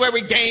 but that's where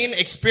we gain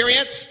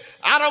experience.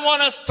 I don't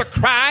want us to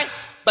cry,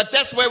 but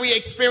that's where we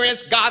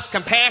experience God's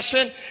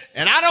compassion.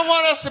 And I don't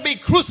want us to be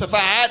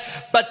crucified,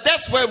 but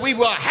that's where we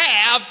will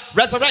have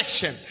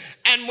resurrection.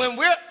 And when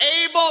we're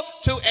able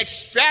to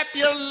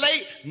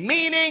extrapolate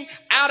meaning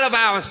out of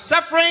our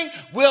suffering,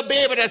 we'll be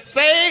able to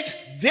say,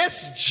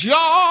 this joy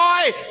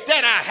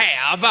that I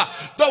have,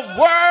 the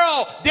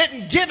world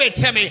didn't give it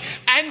to me,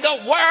 and the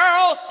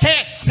world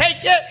can't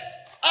take it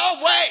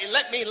away.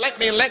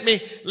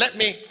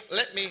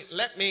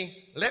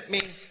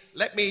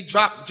 Let me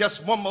drop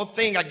just one more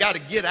thing. I got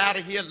to get out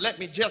of here. Let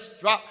me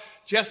just drop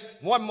just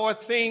one more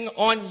thing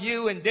on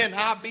you, and then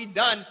I'll be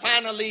done.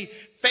 Finally,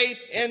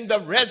 faith in the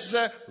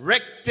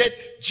resurrected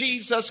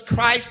Jesus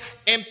Christ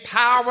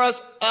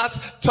empowers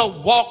us to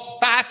walk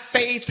by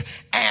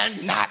faith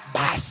and not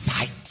by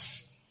sight.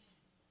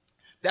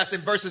 That's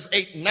in verses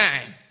 8 and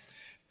 9.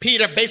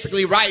 Peter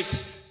basically writes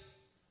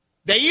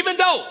that even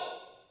though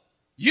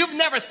you've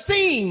never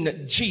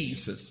seen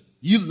Jesus,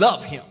 you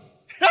love him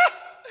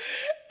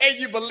and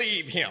you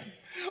believe him.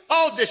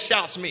 Oh, this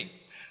shouts me.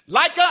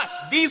 Like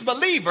us, these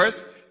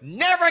believers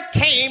never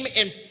came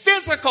in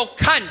physical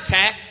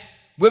contact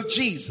with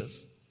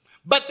Jesus,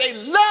 but they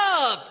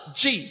love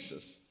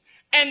Jesus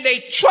and they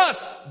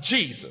trust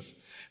Jesus.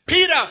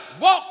 Peter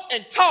walked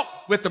and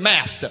talked with the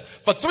master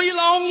for 3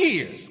 long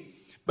years,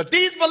 but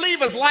these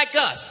believers like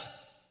us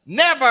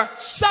never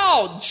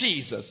saw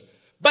Jesus,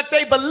 but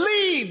they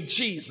believed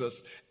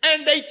Jesus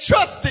and they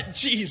trusted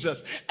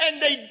Jesus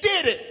and they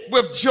did it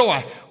with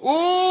joy.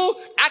 Ooh,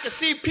 I can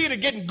see Peter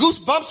getting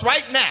goosebumps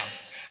right now.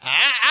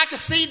 I can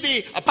see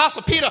the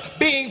Apostle Peter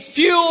being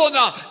fueled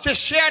to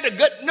share the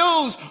good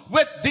news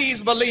with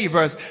these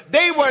believers.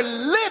 They were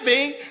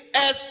living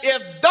as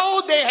if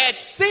though they had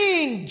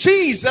seen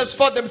Jesus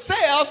for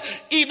themselves,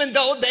 even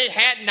though they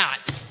had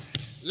not.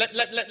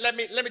 Let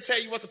me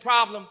tell you what the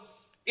problem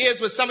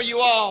is with some of you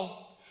all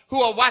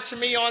who are watching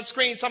me on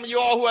screen, some of you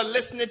all who are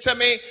listening to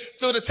me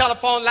through the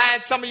telephone line,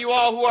 some of you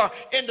all who are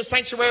in the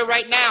sanctuary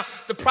right now.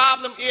 The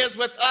problem is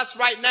with us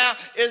right now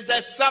is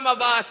that some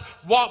of us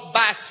walk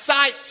by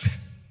sight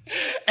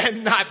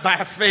and not by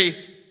faith,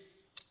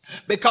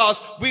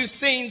 because we've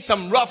seen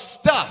some rough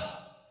stuff.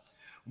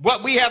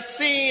 What we have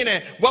seen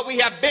and what we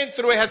have been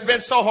through has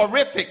been so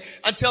horrific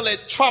until it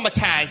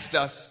traumatized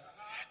us.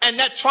 And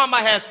that trauma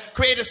has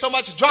created so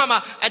much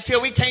drama until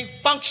we can't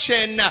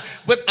function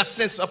with a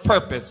sense of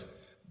purpose.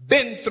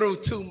 Been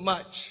through too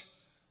much.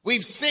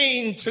 We've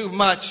seen too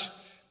much.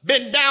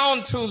 Been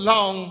down too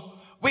long.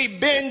 We've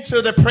been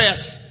too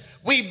depressed.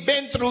 We've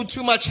been through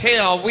too much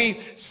hell. We've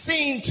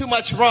seen too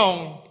much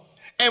wrong.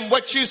 And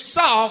what you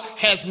saw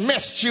has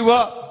messed you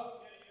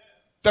up.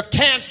 The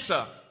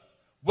cancer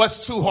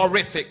was too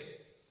horrific.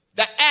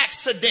 The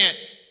accident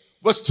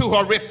was too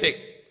horrific.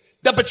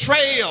 The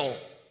betrayal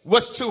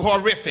was too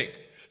horrific.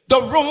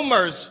 The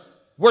rumors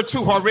were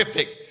too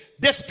horrific.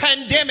 This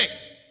pandemic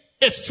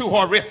is too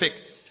horrific.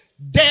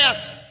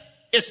 Death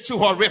is too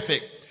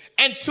horrific.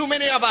 And too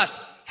many of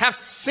us have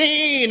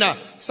seen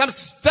some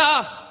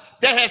stuff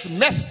that has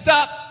messed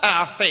up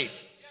our faith.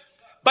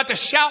 But the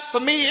shout for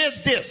me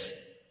is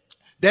this,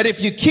 that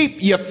if you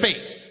keep your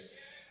faith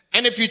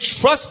and if you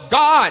trust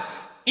God,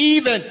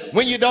 even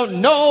when you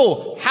don't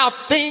know how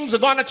things are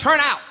going to turn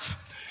out,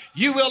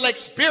 you will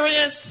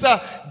experience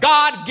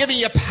God giving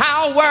you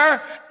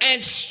power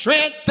and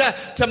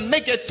strength to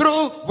make it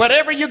through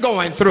whatever you're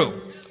going through.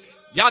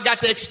 Y'all got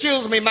to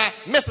excuse me, my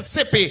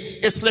Mississippi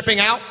is slipping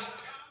out.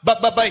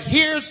 But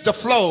here's the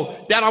flow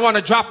that I want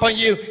to drop on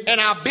you, and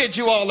I'll bid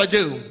you all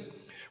adieu.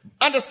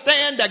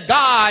 Understand that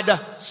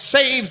God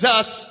saves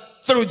us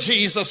through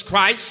Jesus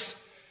Christ.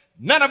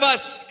 None of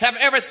us have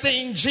ever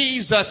seen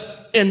Jesus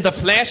in the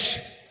flesh.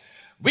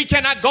 We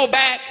cannot go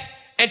back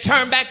and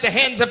turn back the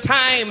hands of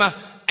time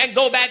and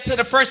go back to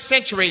the first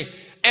century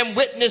and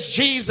witness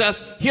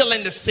Jesus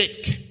healing the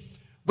sick.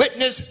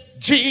 Witness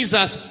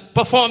Jesus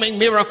performing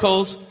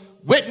miracles.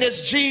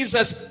 Witness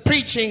Jesus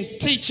preaching,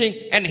 teaching,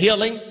 and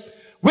healing.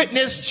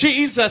 Witness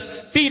Jesus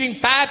feeding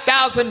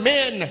 5,000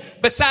 men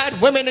beside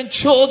women and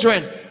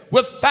children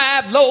with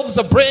 5 loaves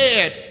of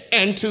bread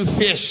and 2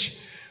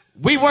 fish.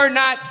 We were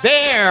not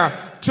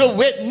there to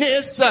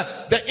witness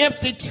the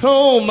empty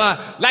tomb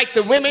like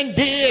the women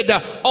did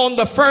on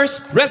the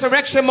first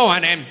resurrection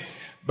morning.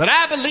 But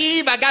I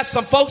believe I got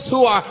some folks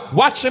who are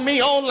watching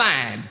me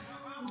online.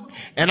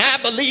 And I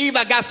believe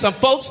I got some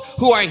folks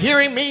who are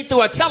hearing me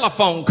through a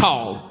telephone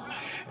call.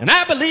 And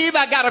I believe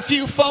I got a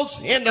few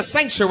folks in the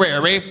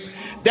sanctuary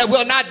that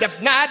will not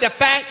deny the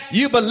fact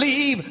you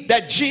believe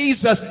that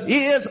Jesus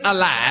is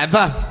alive.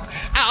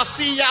 I'll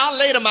see y'all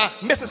later. My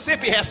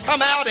Mississippi has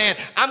come out, and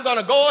I'm going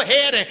to go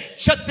ahead and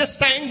shut this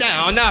thing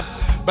down.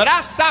 But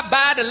I stopped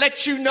by to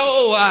let you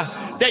know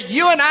that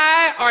you and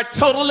I are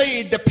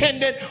totally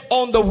dependent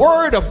on the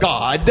Word of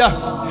God,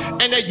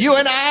 and that you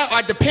and I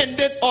are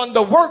dependent on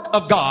the work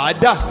of God,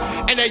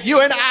 and that you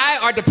and I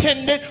are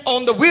dependent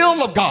on the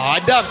will of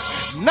God.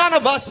 None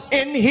of us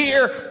in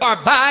here are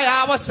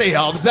by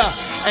ourselves,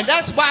 and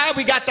that's why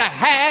we got to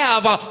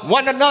have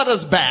one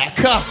another's back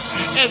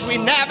as we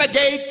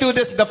navigate through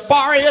this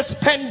nefarious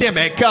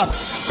pandemic.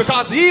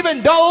 Because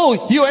even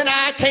though you and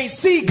I can't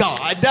see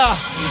God,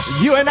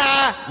 you and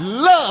I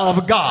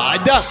love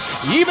God.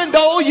 Even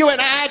though you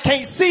and I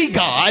can't see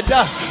God,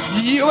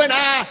 you and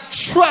I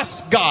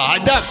trust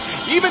God.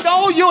 Even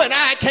though you and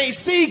I can't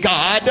see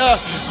God,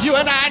 you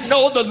and I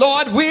know the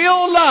Lord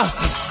will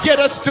get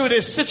us through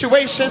this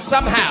situation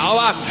somehow.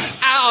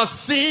 I'll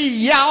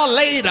see y'all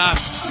later.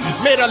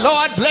 May the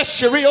Lord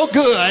bless you real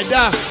good.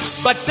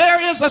 But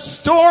there is a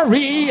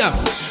story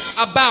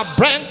about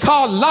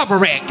Branko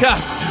Laverick,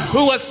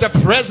 who was the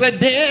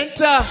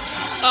president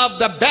of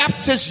the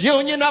Baptist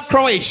Union of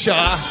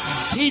Croatia.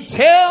 He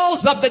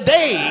tells of the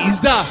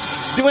days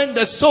when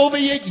the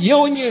Soviet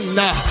Union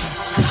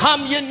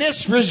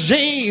communist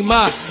regime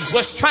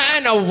was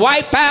trying to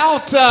wipe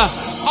out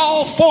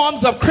all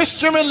forms of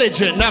Christian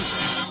religion.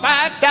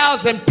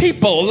 5,000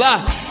 people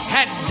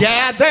had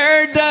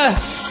gathered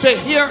to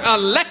hear a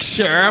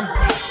lecture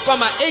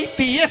from an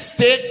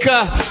atheistic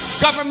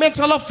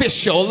governmental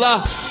official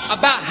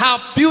about how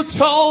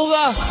futile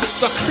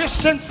the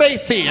Christian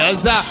faith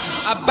is,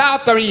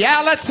 about the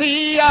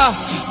reality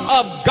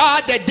of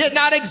God that did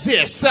not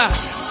exist,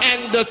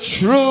 and the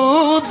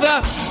truth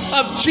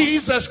of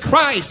Jesus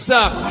Christ.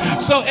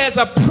 So as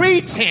a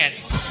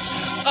pretense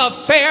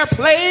of fair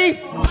play,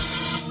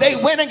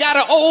 they went and got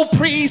an old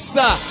priest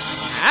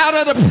out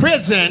of the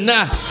prison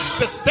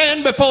to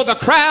stand before the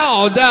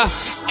crowd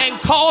and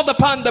called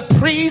upon the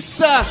priest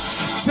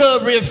to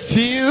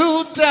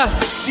refute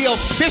the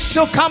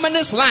official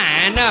communist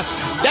line.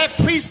 That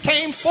priest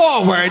came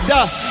forward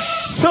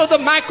to the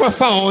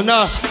microphone,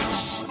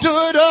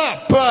 stood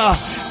up,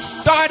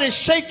 started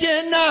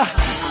shaking,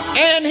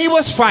 and he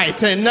was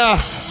frightened.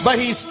 But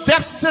he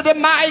steps to the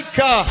mic,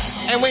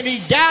 and when he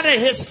gathered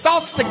his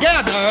thoughts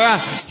together,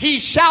 he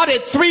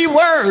shouted 3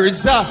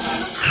 words: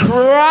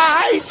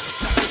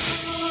 Christ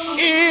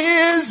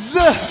is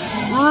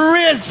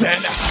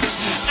risen.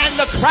 And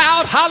the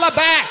crowd holler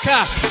back,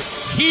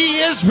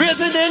 he is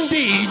risen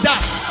indeed.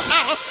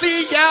 I'll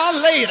see y'all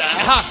later.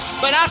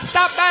 But I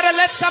stopped by to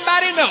let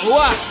somebody know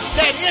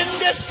that in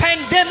this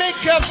pandemic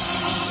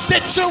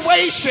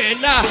situation,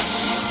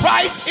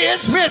 Christ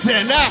is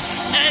risen.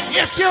 And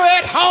if you're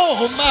at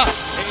home,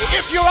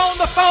 if you're on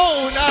the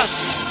phone,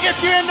 if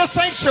you're in the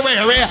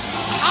sanctuary,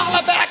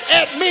 holler back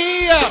at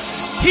me.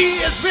 He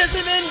is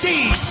risen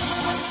indeed.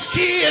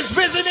 He is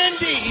risen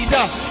indeed.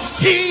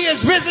 He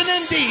is risen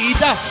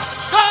indeed.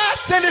 God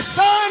sent his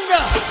son.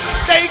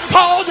 They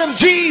called him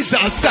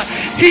Jesus.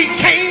 He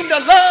came to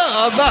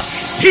love,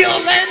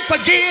 heal, and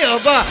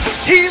forgive.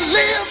 He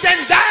lived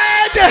and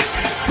died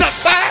to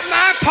buy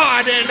my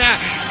pardon.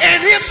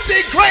 An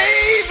empty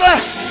grave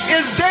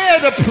is there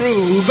to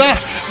prove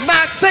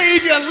my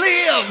Savior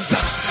lives.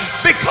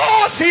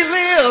 Because he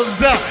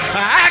lives,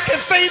 I can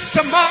face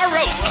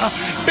tomorrow.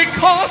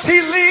 Because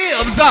he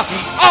lives,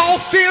 all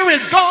fear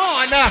is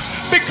gone.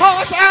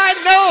 Because I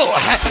know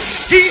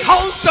he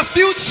holds the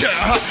future,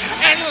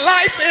 and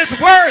life is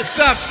worth,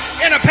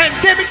 in a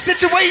pandemic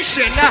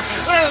situation,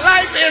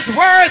 life is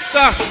worth,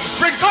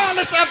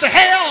 regardless of the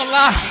hell,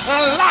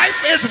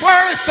 life is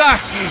worth,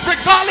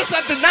 regardless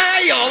of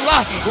denial,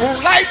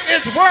 life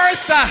is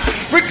worth,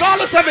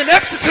 regardless of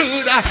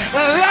ineptitude,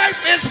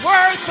 life is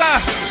worth,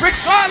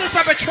 regardless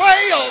of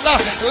betrayal,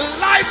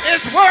 life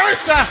is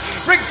worth,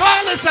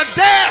 regardless of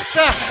death,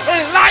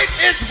 life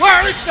is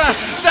worth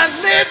the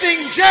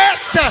living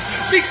just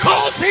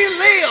because he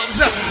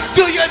lives.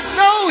 Do you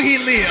know he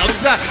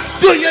lives?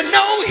 Do you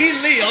know he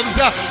lives?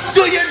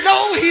 Do you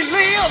know he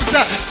lives?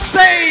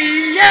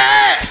 Say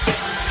yes.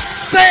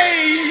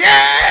 Say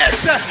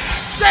yes.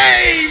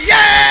 Say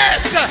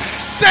yes.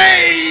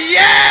 Say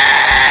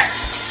yes.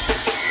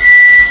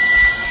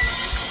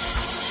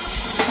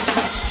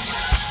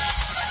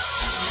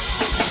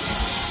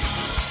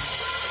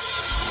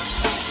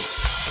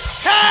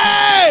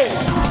 Hey!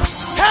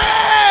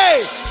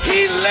 Hey!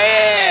 He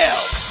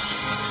lives!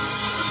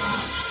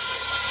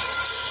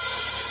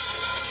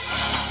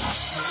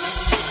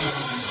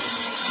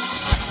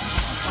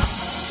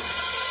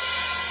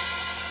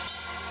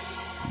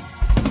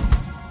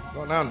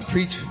 Going out and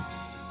preach.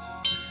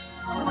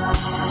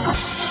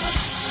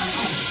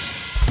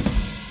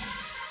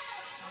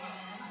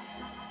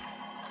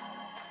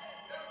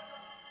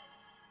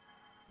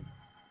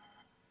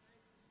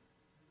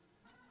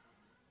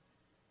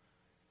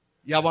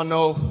 Y'all want to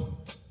know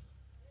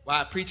why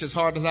I preach as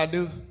hard as I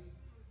do?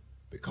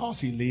 Because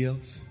he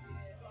lives.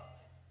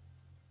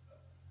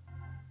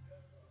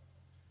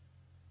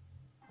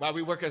 Why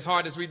we work as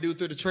hard as we do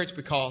through the church?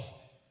 Because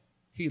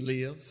he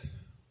lives.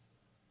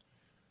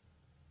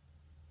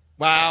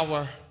 Why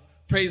our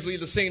praise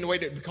leaders sing the way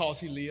that? Because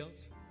he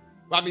lives.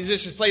 Why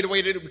musicians play the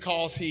way they do?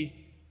 Because he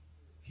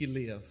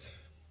lives.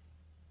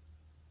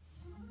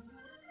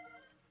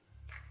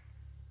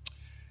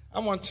 I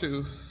want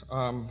to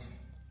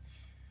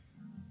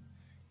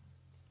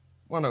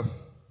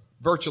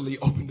virtually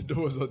open the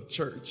doors of the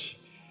church.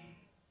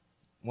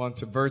 Want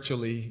to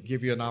virtually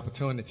give you an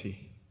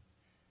opportunity.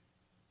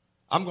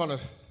 I'm going to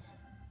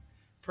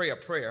pray a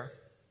prayer.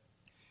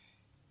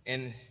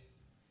 And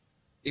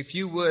if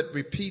you would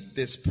repeat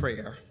this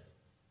prayer,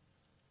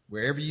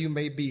 wherever you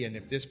may be, and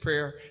if this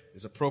prayer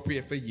is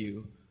appropriate for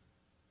you,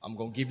 I'm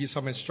going to give you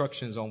some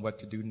instructions on what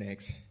to do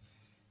next.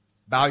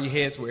 Bow your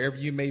heads wherever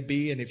you may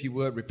be, and if you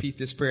would repeat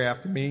this prayer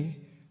after me.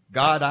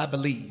 God, I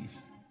believe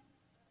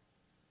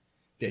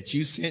that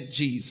you sent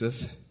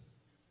Jesus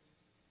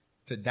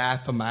to die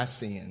for my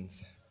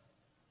sins.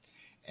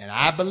 And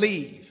I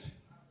believe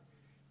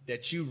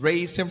that you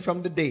raised him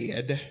from the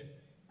dead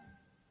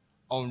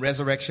on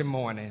resurrection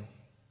morning.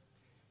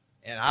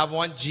 And I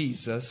want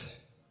Jesus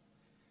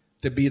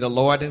to be the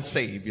Lord and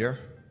Savior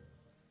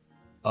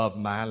of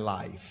my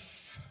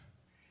life.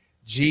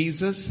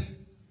 Jesus,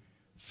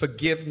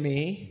 forgive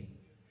me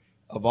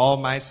of all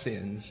my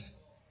sins.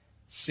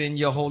 Send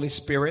your Holy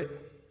Spirit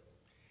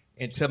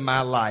into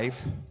my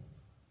life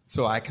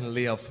so I can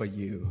live for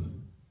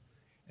you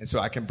and so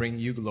I can bring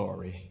you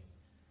glory.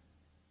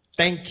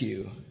 Thank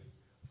you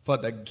for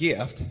the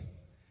gift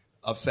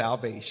of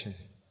salvation.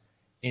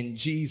 In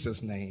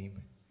Jesus'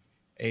 name,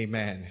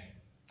 amen.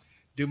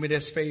 Do me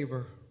this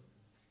favor,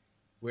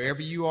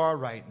 wherever you are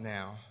right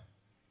now,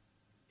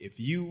 if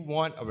you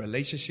want a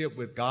relationship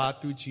with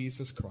God through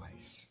Jesus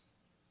Christ,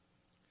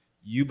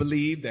 you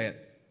believe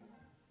that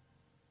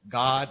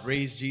God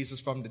raised Jesus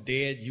from the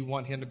dead, you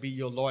want him to be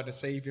your Lord and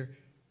Savior,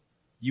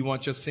 you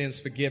want your sins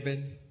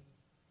forgiven,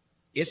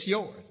 it's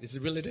yours. Is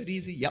it really that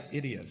easy? Yep,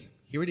 it is.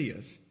 Here it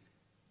is.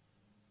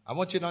 I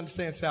want you to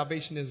understand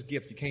salvation is a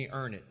gift. You can't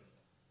earn it.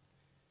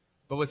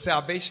 But with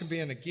salvation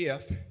being a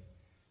gift,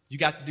 you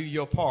got to do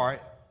your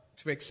part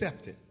to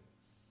accept it.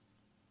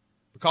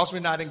 Because we're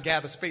not in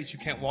gathered space, you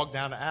can't walk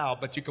down the aisle,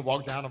 but you can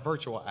walk down a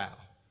virtual aisle.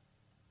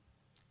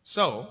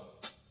 So,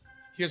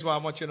 here's what I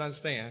want you to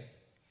understand.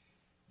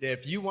 That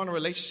if you want a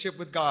relationship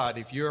with God,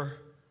 if you're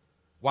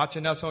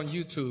watching us on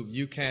YouTube,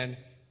 you can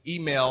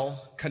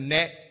email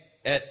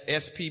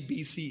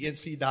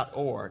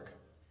connect@spbcnc.org.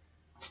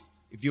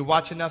 If you're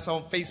watching us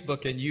on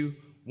Facebook and you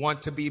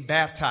want to be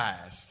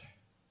baptized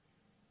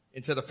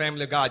into the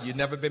family of God, you've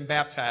never been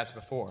baptized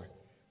before,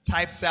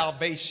 type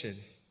salvation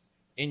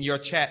in your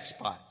chat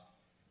spot.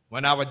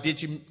 When our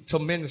digital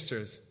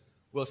ministers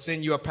will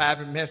send you a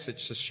private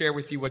message to share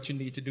with you what you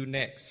need to do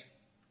next.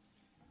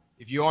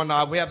 If you're on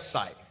our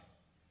website,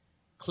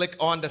 click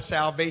on the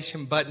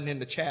salvation button in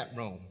the chat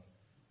room.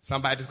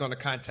 Somebody's going to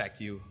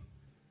contact you.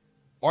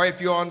 Or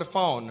if you're on the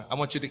phone, I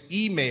want you to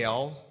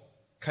email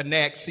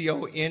connect,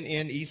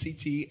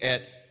 CONNECT,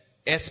 at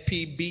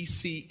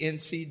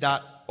spbcnc.org.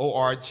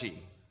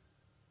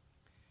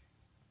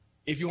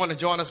 If you want to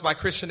join us by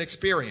Christian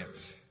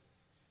Experience,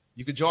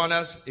 you can join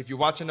us, if you're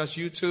watching us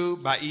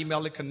YouTube, by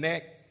emailing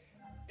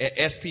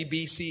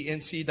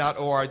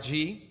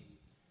connect@spbcnc.org.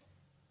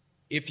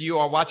 If you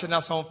are watching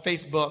us on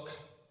Facebook,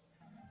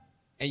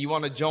 and you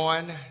want to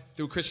join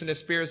through Christian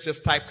Experience,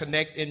 just type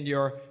connect in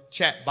your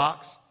chat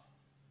box.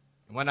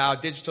 And one of our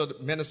digital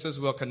ministers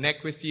will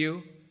connect with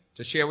you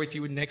to share with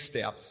you next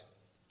steps.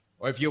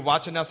 Or if you're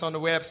watching us on the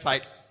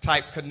website,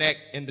 type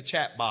connect in the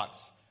chat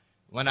box.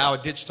 One of our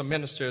digital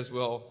ministers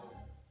will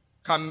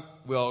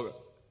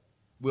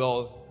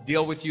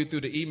deal with you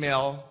through the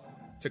email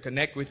to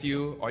connect with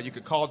you, or you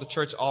could call the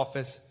church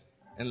office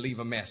and leave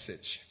a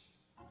message.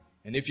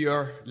 And if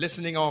you're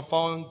listening on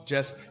phone,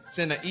 just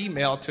send an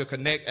email to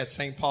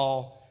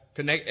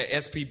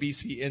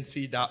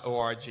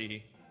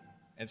connect@spbcnc.org,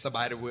 and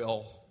somebody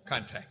will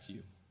contact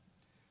you.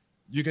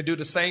 You can do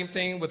the same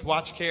thing with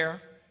Watch Care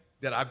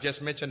that I've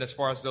just mentioned as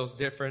far as those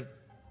different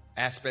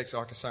aspects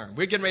are concerned.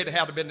 We're getting ready to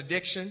have the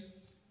benediction,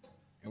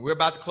 and we're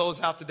about to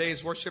close out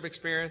today's worship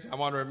experience. I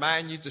want to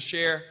remind you to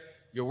share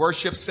your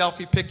worship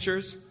selfie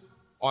pictures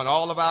on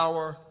all of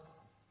our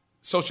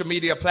social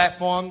media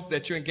platforms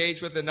that you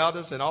engage with and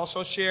others, and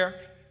also share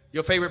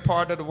your favorite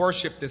part of the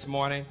worship this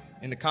morning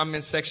in the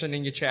comment section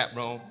in your chat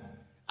room.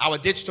 Our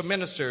digital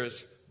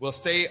ministers will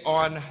stay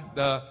on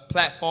the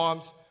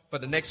platforms for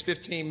the next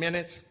 15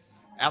 minutes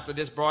after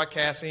this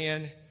broadcast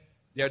ends.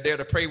 They're there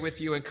to pray with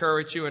you,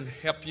 encourage you, and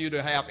help you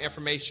to have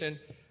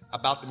information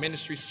about the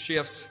ministry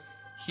shifts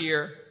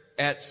here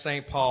at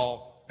St.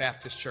 Paul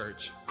Baptist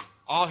Church.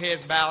 All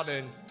heads bowed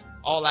and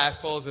all eyes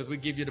closed as we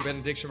give you the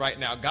benediction right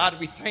now. God,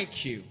 we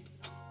thank you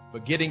for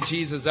getting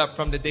Jesus up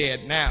from the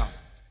dead. Now,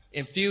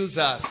 infuse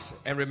us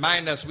and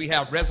remind us we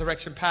have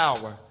resurrection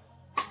power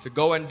to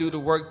go and do the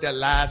work that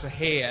lies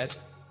ahead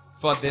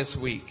for this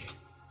week.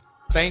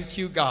 Thank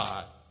you,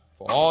 God,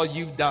 for all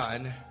you've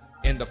done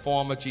in the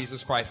form of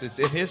Jesus Christ. It's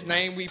in his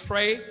name we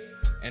pray,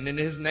 and in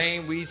his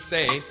name we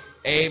say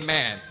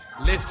amen.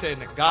 Listen,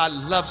 God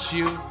loves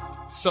you,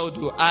 so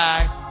do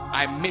I.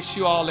 I miss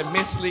you all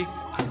immensely.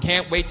 I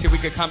can't wait till we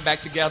can come back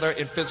together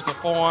in physical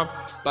form.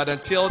 But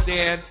until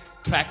then,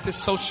 practice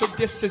social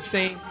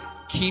distancing,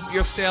 keep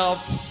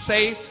yourselves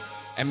safe,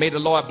 and may the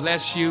Lord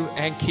bless you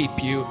and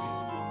keep you.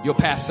 Your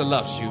pastor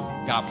loves you.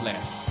 God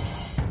bless.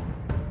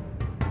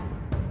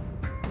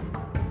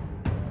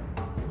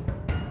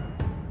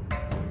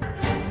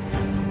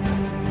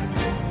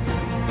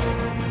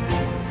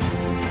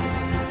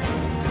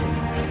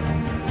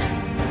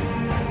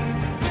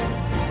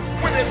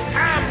 When it's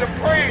time to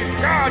praise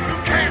God, you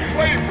can't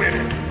play with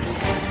it.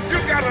 You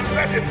gotta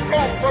let it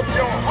flow from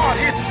your heart.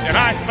 And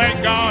I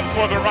thank God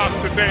for the rock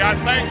today. I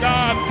thank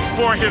God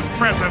for his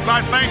presence.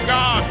 I thank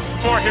God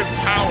for his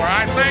power.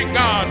 I thank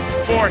God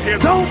for his...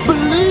 I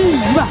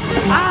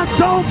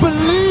don't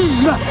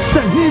believe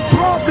that he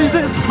brought me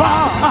this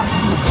far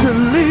to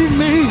leave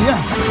me.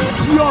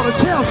 You ought to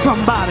tell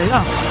somebody.